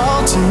 it's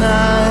cold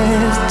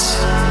tonight.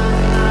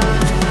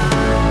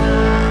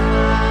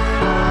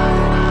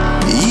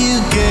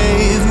 You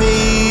gave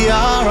me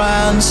your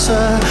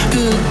answer,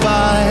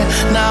 goodbye.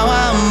 Now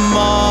I'm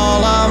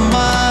all on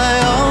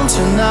my own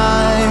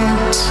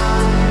tonight.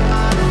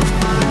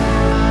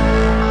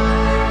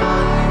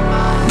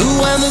 But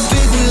when the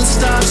big wheel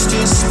starts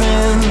to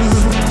spin,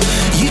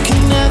 you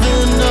can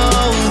never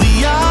know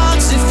the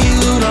odds. If you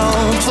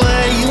don't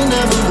play, you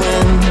never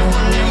win.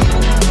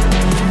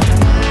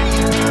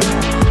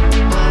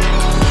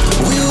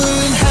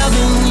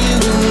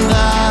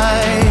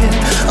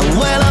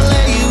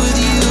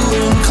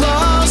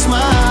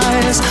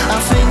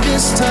 Our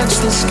fingers touch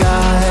the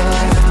sky.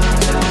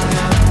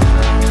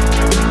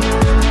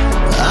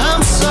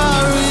 I'm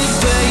sorry,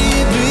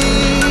 baby.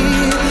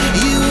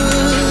 You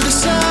were the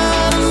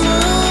sun and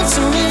moon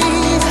to me.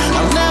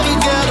 I'll never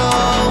get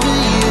over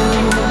you.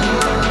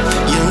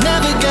 You'll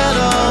never get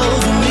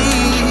over me.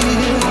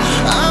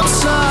 I'm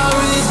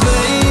sorry,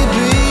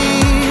 baby.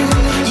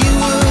 You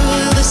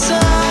were the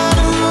sun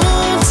and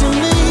moon to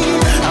me.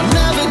 I'll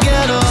never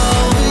get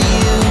over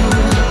you.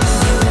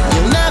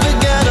 You'll never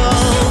get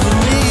over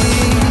me.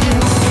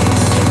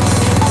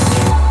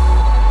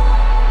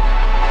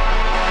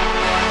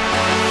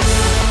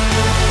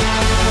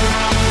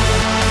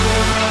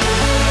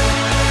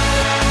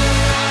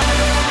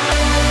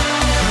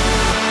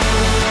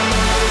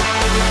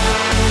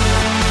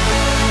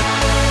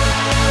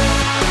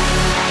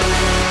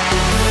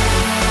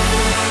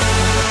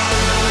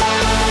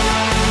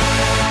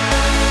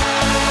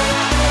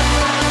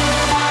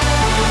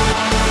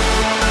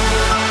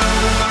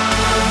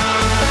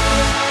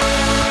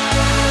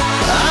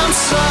 I'm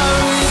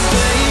sorry,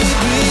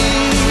 baby,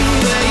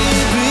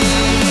 baby,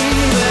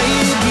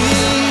 baby, baby,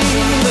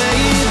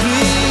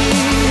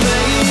 I'm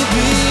sorry.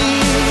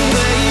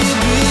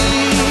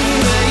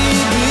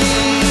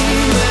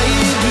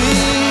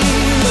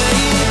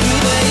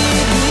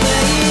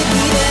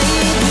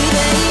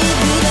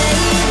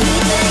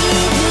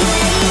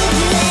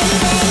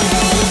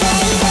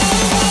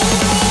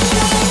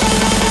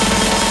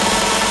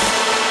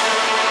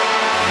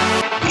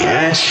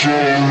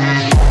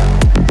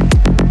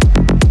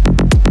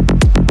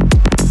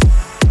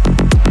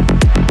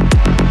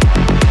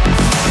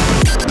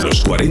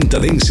 40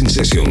 Dancing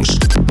Sessions.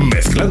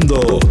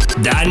 Mezclando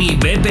Dany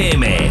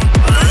BPM.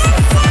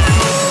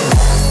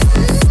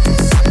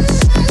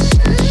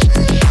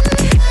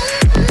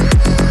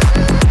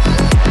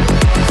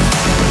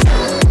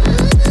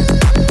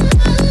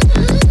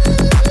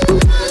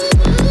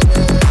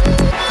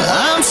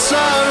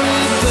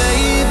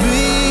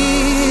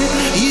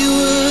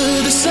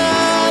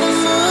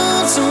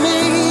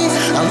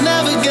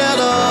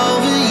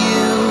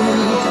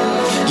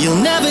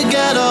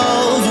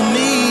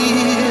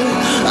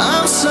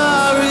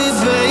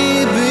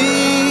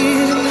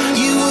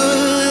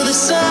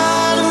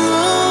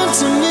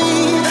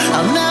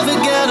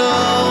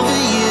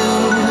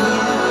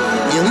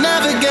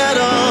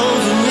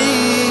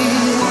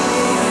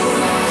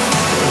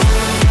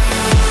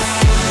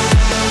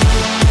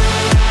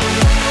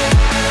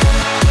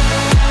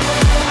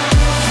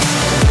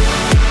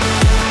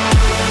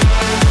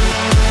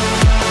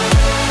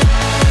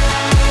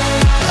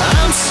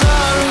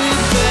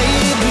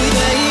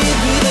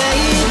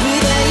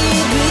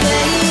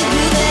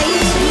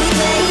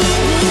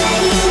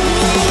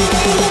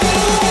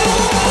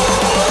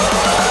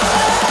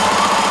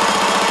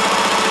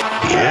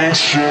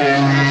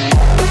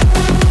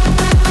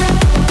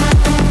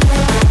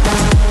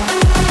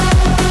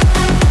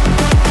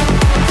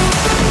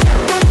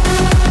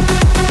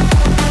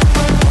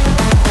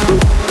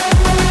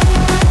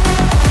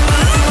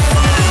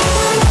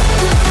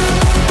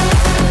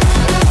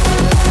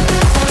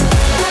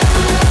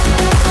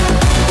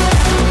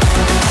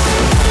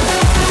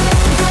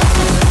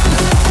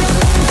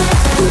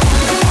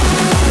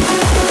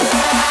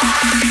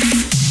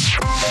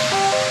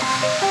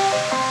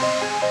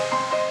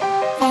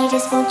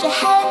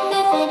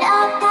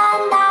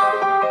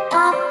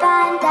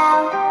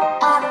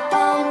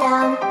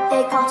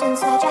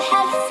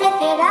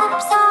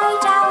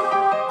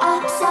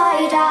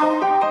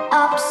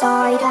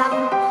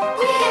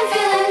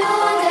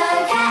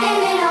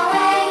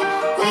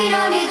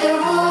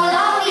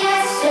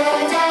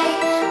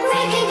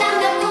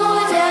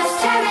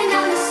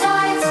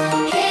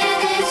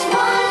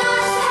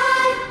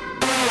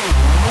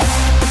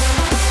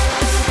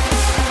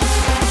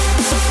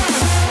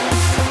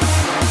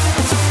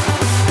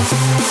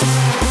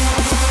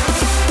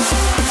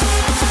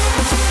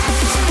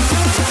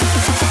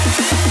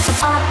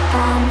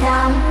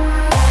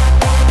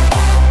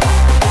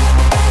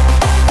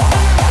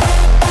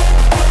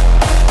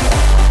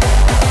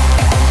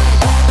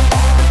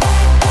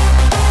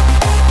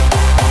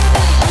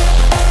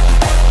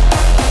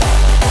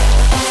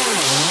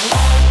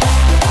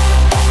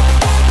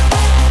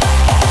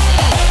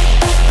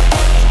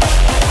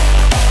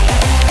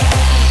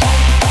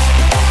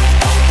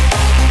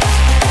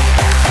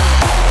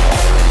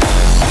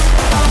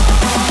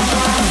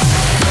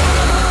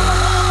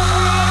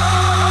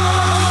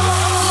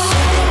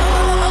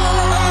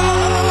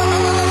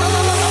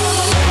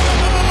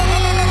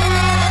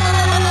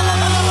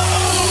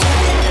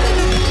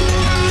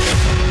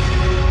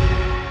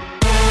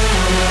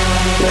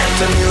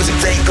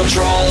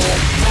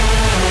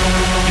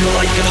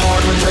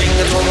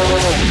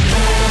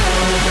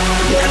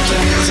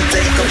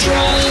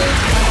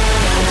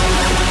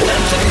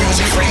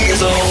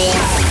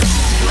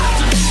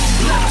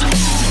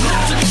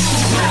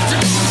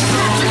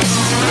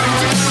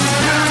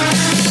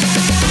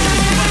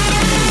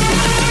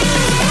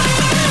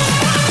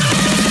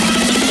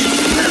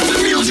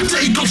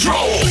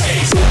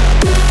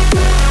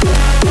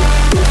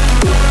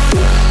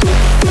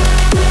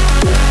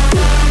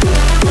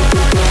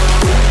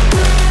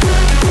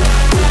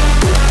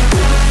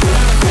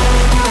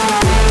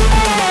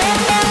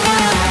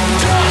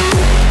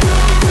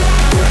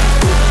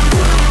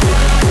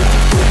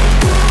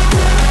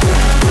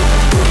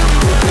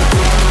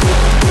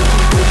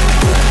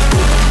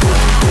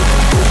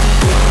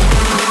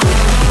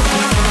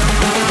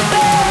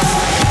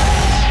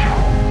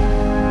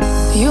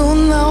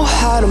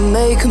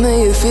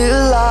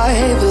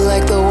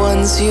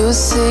 You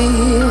see,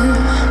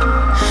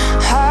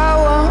 I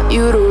want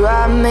you to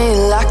ride me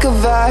like a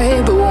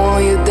vibe, but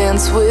won't you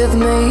dance with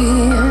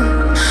me?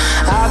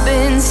 I've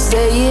been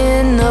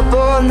staying up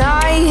all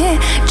night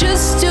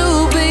just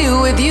to be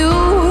with you,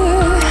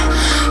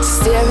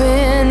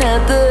 staring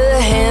at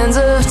the hands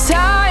of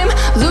time,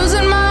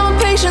 losing my own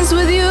patience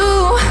with you.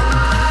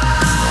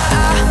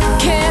 I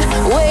can't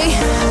wait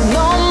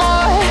no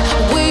more,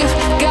 we've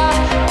got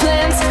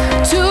plans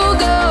to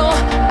go.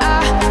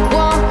 I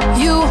want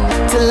you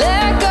to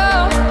let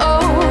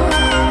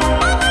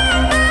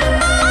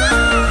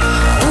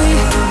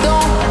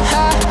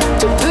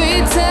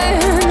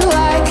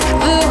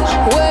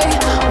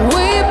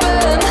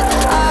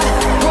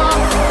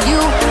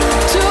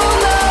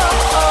to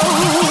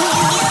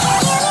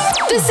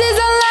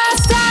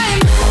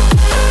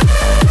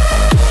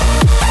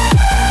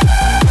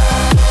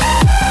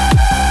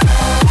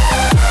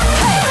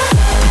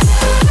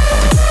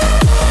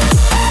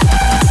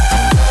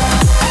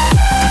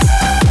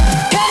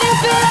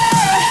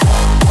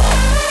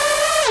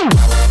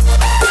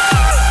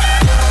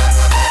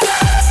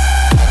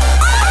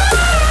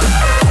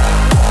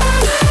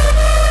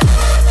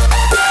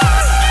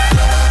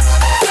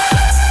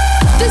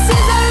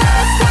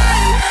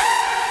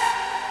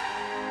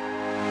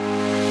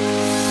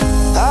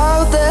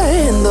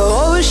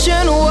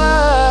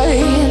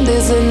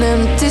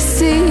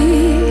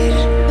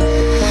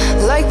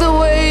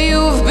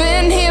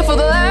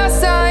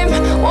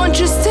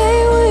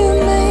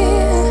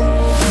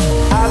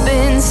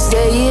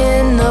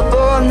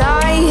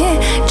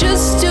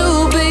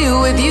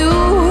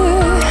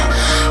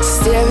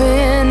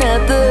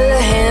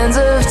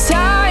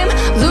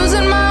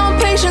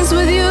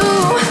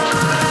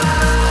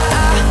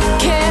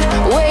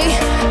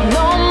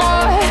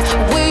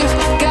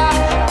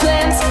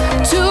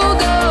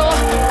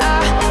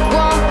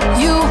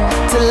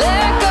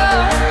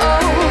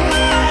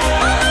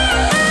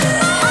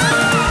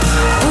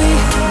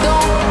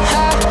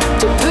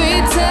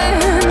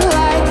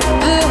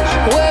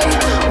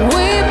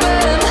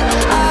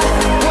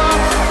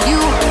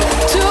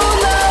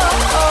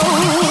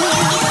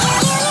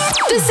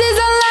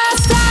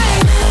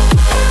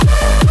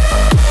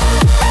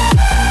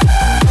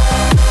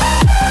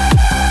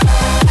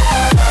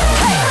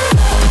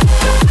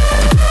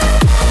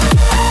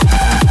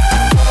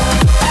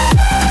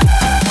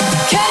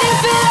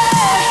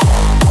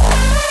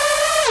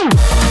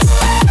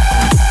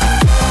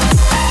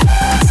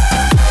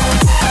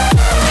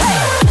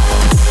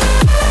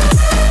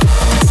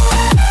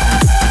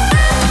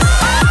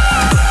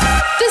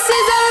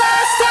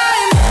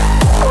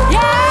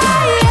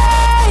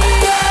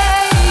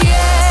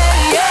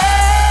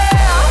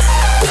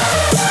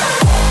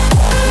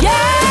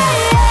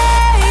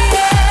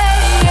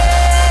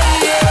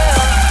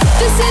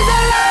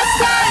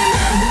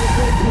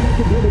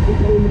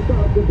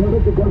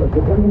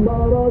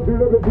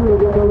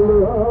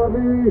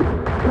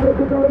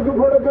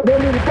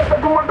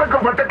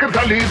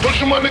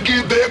दुश्मन की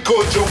देखो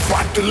जो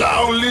फट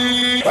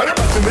लाउली अरे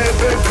बस में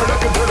से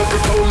धड़क धड़क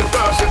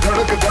ढोलता से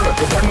धड़क धड़क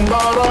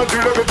भंडारा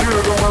झिड़क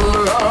झिड़क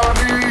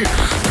मल्हारी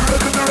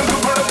धड़क धड़क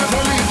भड़क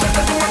धली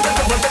चटक मटक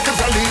भटक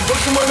धली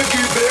दुश्मन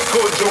की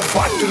देखो जो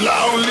फट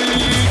लाउली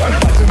अरे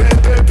बस में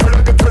से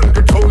धड़क धड़क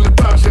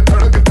ढोलता से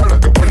धड़क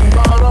धड़क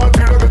भंडारा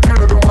झिड़क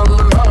झिड़क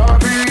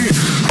मल्हारी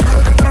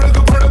धड़क धड़क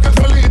भड़क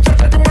धली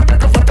चटक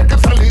मटक भटक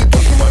धली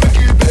दुश्मन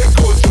की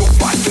देखो जो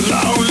फट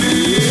लाउली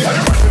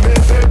अरे बस में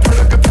से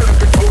धड़क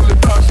धड़क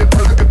ढोलता से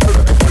धड़क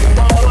धड़क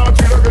भंडारा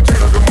झिड़क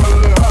झिड़क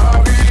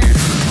मल्हारी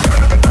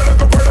धड़क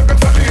धड़क भड़क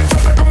धली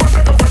चटक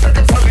मटक भटक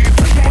धली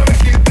दुश्मन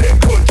की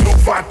देखो जो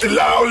फट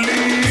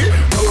लाउली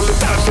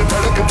ढोलता से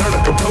धड़क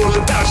धड़क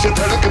ढोलता से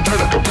धड़क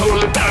धड़क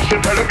ढोलता से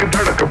धड़क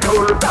धड़क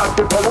ढोलता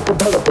से धड़क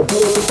धड़क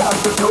ढोलता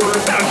से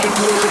ढोलता से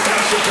ढोलता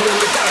से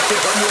ढोलता से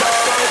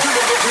भंडारा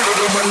झिड़क झिड़क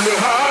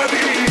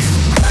Malhari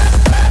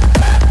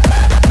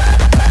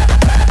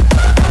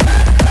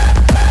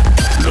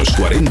Los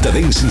 40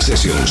 Dancing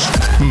Sessions.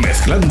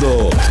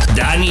 Mezclando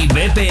Dany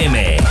BPM.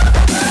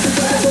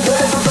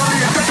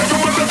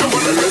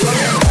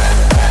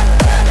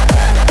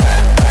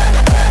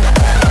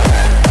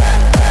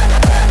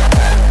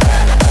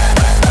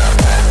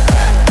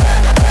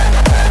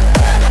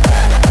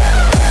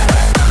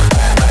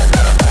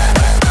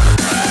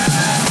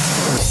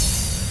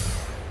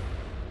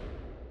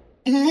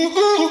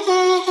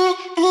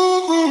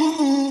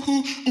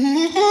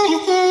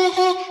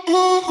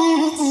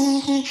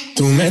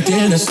 Tú me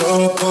tienes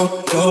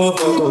loco,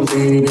 loco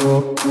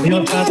contigo.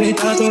 Yo trato y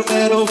trato,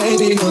 pero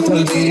baby no te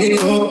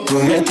olvido. Tú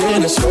me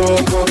tienes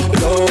loco,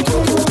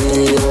 loco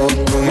contigo.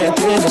 Tú me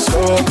tienes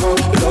loco,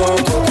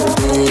 loco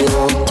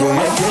contigo. Tú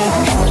me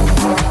tienes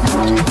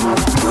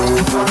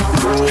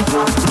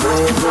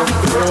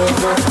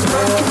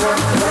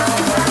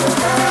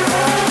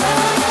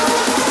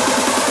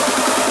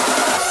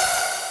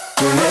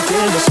Tú me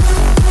tienes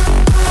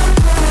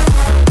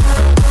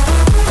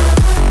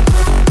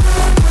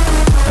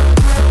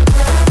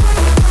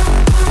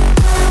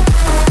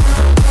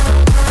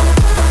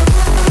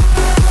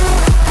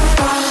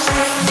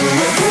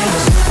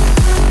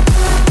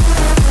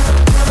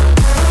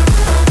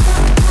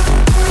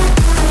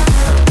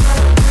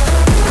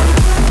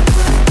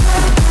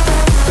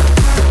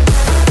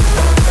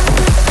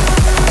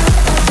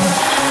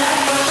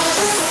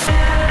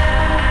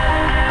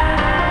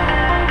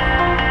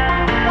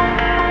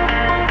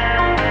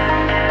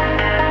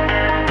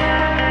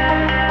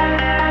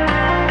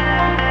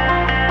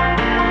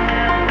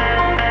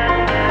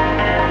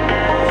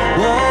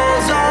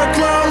Walls are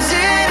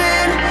closing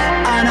in.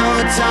 I know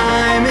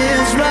time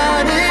is running